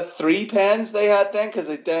 Was that 3 pens they had then? Because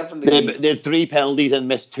they definitely... They had 3 penalties and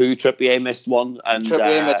missed 2. Trippier missed 1. And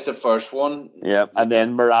Trippier missed the first one. Yeah, and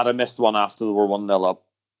then Morata missed 1 after they were 1-0 up.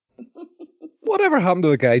 Whatever happened to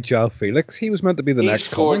the guy, Joao Felix? He was meant to be the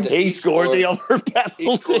next coming. He scored the other penalty.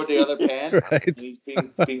 He scored the other pen. Right. He's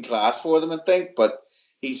been class for them, I think. But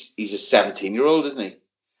he's a 17-year-old, isn't he?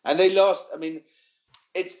 And they lost. I mean,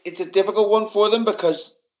 it's a difficult one for them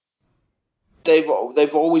because they've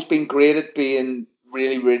always been great at being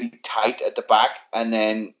really, really tight at the back and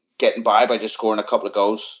then getting by just scoring a couple of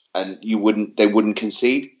goals, and they wouldn't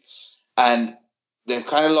concede. And they've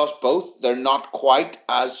kind of lost both. They're not quite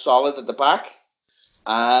as solid at the back,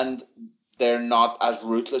 and they're not as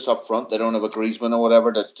ruthless up front. They don't have a Griezmann or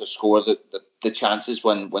whatever to score the chances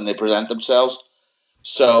when they present themselves.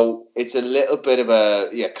 So it's a little bit of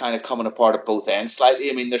kind of coming apart at both ends slightly.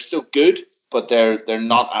 I mean, they're still good, but they're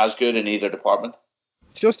not as good in either department.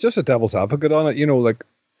 Just a devil's advocate on it, like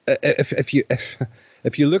if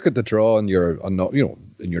you look at the draw and you're not,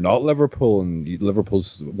 and you're not Liverpool, and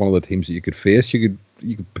Liverpool's one of the teams that you could face, you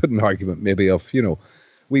could put an argument maybe of,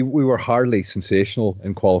 we were hardly sensational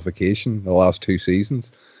in qualification the last 2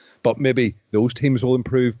 seasons. But maybe those teams will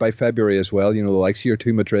improve by February as well. The likes of your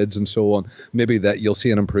 2 Madrids and so on. Maybe that you'll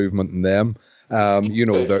see an improvement in them.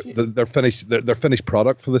 They're finished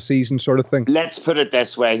product for the season, sort of thing. Let's put it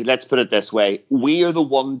this way. We are the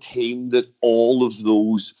one team that all of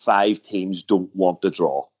those 5 teams don't want to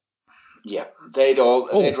draw. Yeah, they'd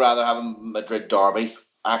rather have a Madrid derby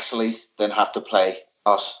actually than have to play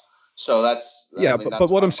us. So that's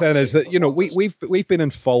but what I'm saying is that we've been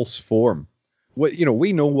in false form.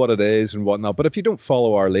 We know what it is and whatnot, but if you don't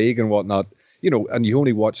follow our league and whatnot, and you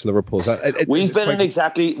only watch Liverpool's, we've been in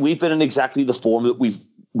exactly the form that we've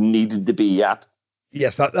needed to be at.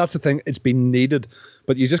 Yes, that's the thing. It's been needed,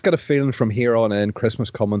 but you just get a feeling from here on in, Christmas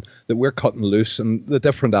coming, that we're cutting loose and the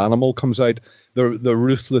different animal comes out. The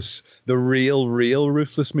ruthless, the real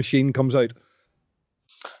ruthless machine comes out.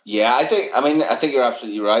 Yeah, I think you're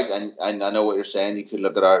absolutely right, and I know what you're saying. You could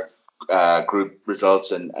look at our group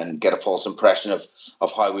results and get a false impression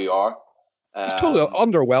of how we are. It's totally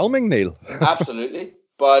underwhelming, Neil. Absolutely.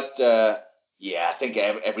 But I think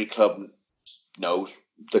every club knows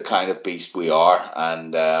the kind of beast we are,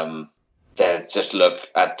 and they just look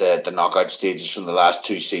at the knockout stages from the last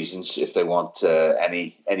 2 seasons if they want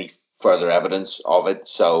any further evidence of it.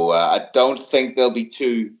 So I don't think there'll be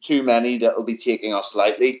too many that will be taking us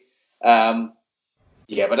lightly.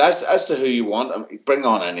 But as to who you want, bring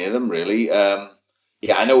on any of them, really.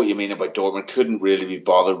 I know what you mean about Dortmund. Couldn't really be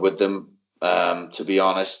bothered with them, to be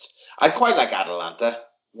honest. I quite like Atalanta.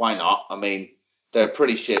 Why not? I mean, they're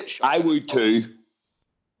pretty shit. I would too.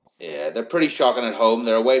 Yeah, they're pretty shocking at home.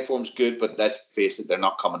 Their away form's good, but let's face it, they're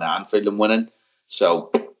not coming to Anfield and winning.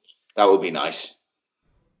 So that would be nice.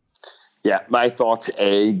 Yeah, my thoughts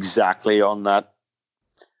exactly on that.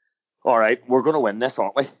 All right, we're going to win this,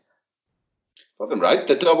 aren't we? Fucking right.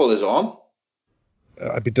 The double is on.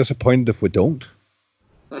 I'd be disappointed if we don't.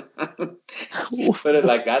 Put it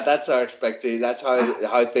like that. That's our expectation. That's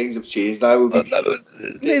how things have changed now. We'll be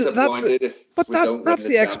disappointed if we don't win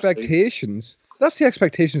the expectations. That's the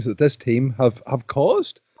expectations that this team have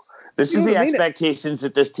caused. This is the expectations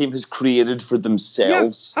that this team has created for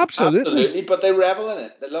themselves. Yeah, absolutely. But they revel in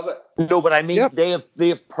it. They love it. No, but I mean, they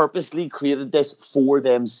have purposely created this for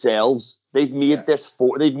themselves. They've made this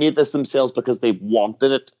themselves because they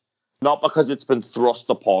wanted it, not because it's been thrust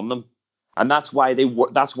upon them. And that's why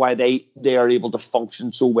they are able to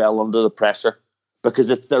function so well under the pressure, because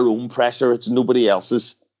it's their own pressure. It's nobody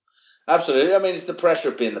else's. Absolutely. I mean, it's the pressure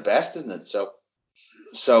of being the best, isn't it?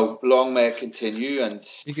 So long may it continue. And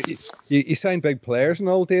you sign big players and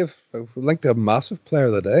all, Dave. We'd like to have a massive player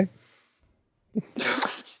of the day.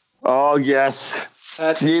 Oh yes,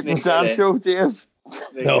 Jadon Sancho, Dave.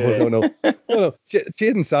 No.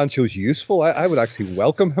 Jadon Sancho's useful. I would actually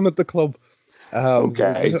welcome him at the club.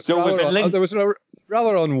 Okay, there was a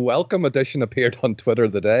rather unwelcome addition appeared on Twitter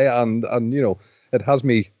today, and it has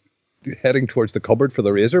me heading towards the cupboard for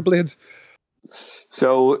the razor blades.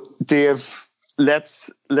 So, Dave, let's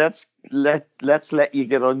let you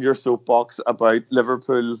get on your soapbox about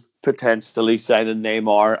Liverpool potentially signing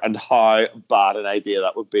Neymar and how bad an idea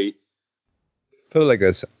that would be. Put it like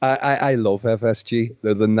this: I love FSG.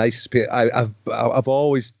 They're the nicest people. I've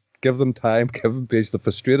always given them time, given patience. They've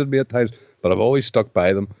frustrated me at times, but I've always stuck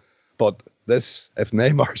by them. But this, if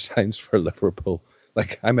Neymar signs for Liverpool,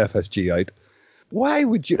 I'm FSG out. Why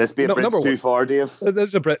would you? This be a bridge too far, Dave?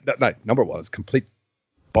 There's a bridge. No, number one, it's complete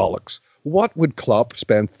bollocks. What would Klopp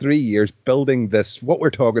spend 3 years building this? What we're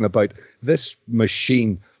talking about, this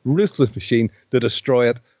machine, ruthless machine, to destroy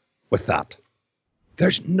it with that?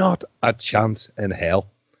 There's not a chance in hell.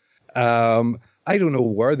 I don't know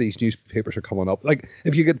where these newspapers are coming up.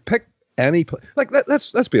 If you could pick any,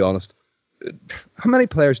 let's be honest. How many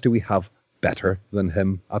players do we have better than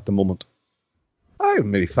him at the moment?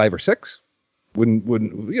 Maybe 5 or 6.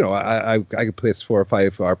 I could place 4 or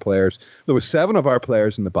 5 of our players. There was 7 of our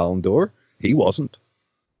players in the Ballon d'Or. He wasn't.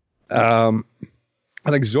 An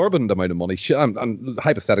exorbitant amount of money, and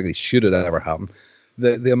hypothetically, should it ever happen,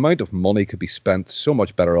 the amount of money could be spent so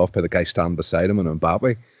much better off by the guy standing beside him in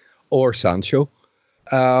Mbappe or Sancho.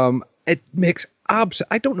 It makes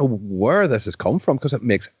I don't know where this has come from, because it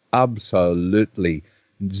makes absolutely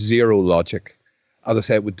zero logic. As I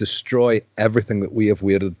say, it would destroy everything that we have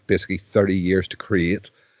waited basically 30 years to create,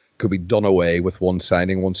 could be done away with one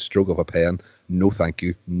signing, one stroke of a pen. No, thank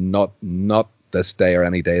you. Not this day or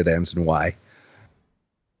any day that ends in Y.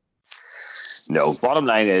 No, bottom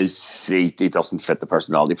line is he doesn't fit the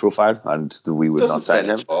personality profile, and we would not sign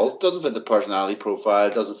him. Doesn't fit the personality profile.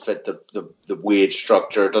 Doesn't fit the wage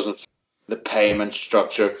structure. Doesn't fit the payment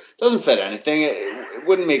structure. Doesn't fit anything. It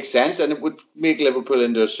wouldn't make sense, and it would make Liverpool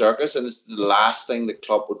into a circus, and it's the last thing the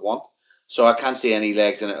club would want. So I can't see any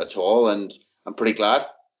legs in it at all, and I'm pretty glad.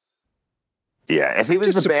 Yeah, if he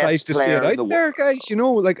was the best player in the world, guys, you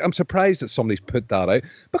know, like I'm surprised that somebody's put that out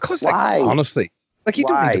because, like, why? Honestly, like you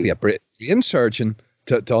don't need to be a brain surgeon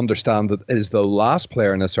to understand that is the last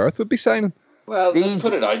player on this earth would be signing. Well, they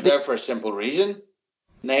put it out there for a simple reason: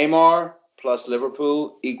 Neymar plus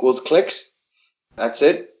Liverpool equals clicks. That's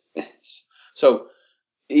it. So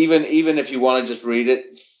even if you want to just read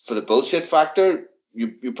it for the bullshit factor,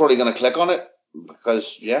 you're probably going to click on it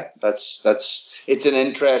because that's it's an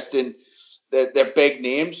interesting. They're big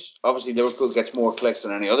names. Obviously, Liverpool gets more clicks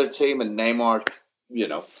than any other team, and Neymar, you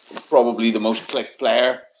know, probably the most clicked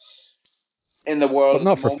player in the world. But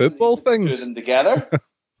not for football things. Two of them together,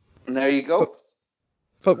 and there you go.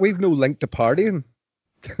 But we've no link to partying.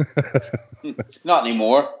 Not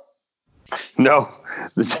anymore. No,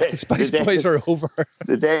 the Spice Boys are over.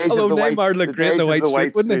 The days Although of the Neymar looked great in the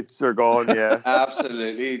white suit, suits are gone. Yeah,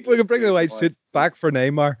 absolutely. We can bring the white suit back for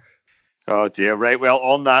Neymar. Oh dear. Right. Well,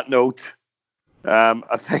 on that note,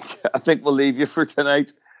 I think we'll leave you for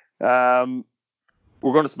tonight. We're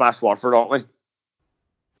going to smash Watford, aren't we?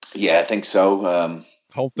 Yeah, I think so.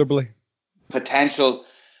 Comfortably. Potential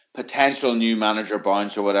new manager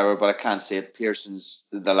bounce or whatever, but I can't see it. Pearson's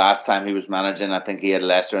the last time he was managing, I think he had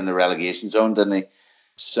Leicester in the relegation zone, didn't he?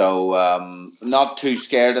 So not too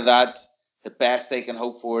scared of that. The best they can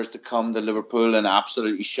hope for is to come to Liverpool and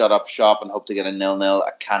absolutely shut up shop and hope to get a 0-0. I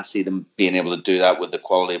can't see them being able to do that with the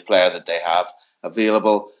quality of player that they have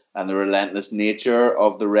available and the relentless nature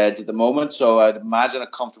of the Reds at the moment. So I'd imagine a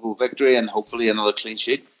comfortable victory and hopefully another clean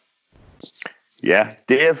sheet. Yeah.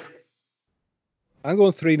 Dave? I'm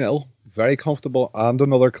going 3-0. Very comfortable and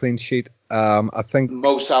another clean sheet. I think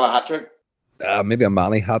Mo Salah hat-trick? Maybe a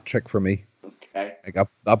Manny hat-trick for me. Okay. Like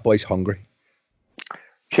that boy's hungry.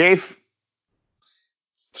 Chief?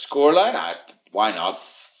 Scoreline? Why not?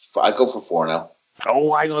 I'd go for 4-0.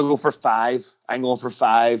 Oh, I'm going to go for 5. I'm going for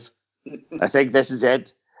 5. I think this is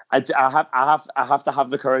it. I have to have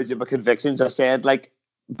the courage of my convictions. I said, like,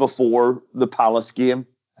 before the Palace game,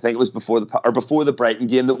 I think it was before the Brighton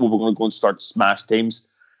game, that we were going to go and start to smash teams.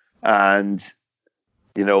 And,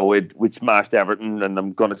 you know, we smashed Everton, and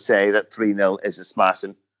I'm going to say that 3-0 is a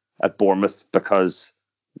smashing at Bournemouth because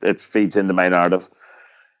it feeds into my narrative.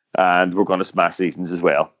 And we're going to smash Easons as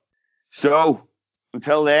well. So,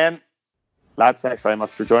 until then, lads, thanks very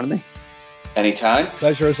much for joining me. Anytime.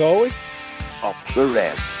 Pleasure as always. Up the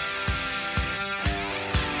Reds.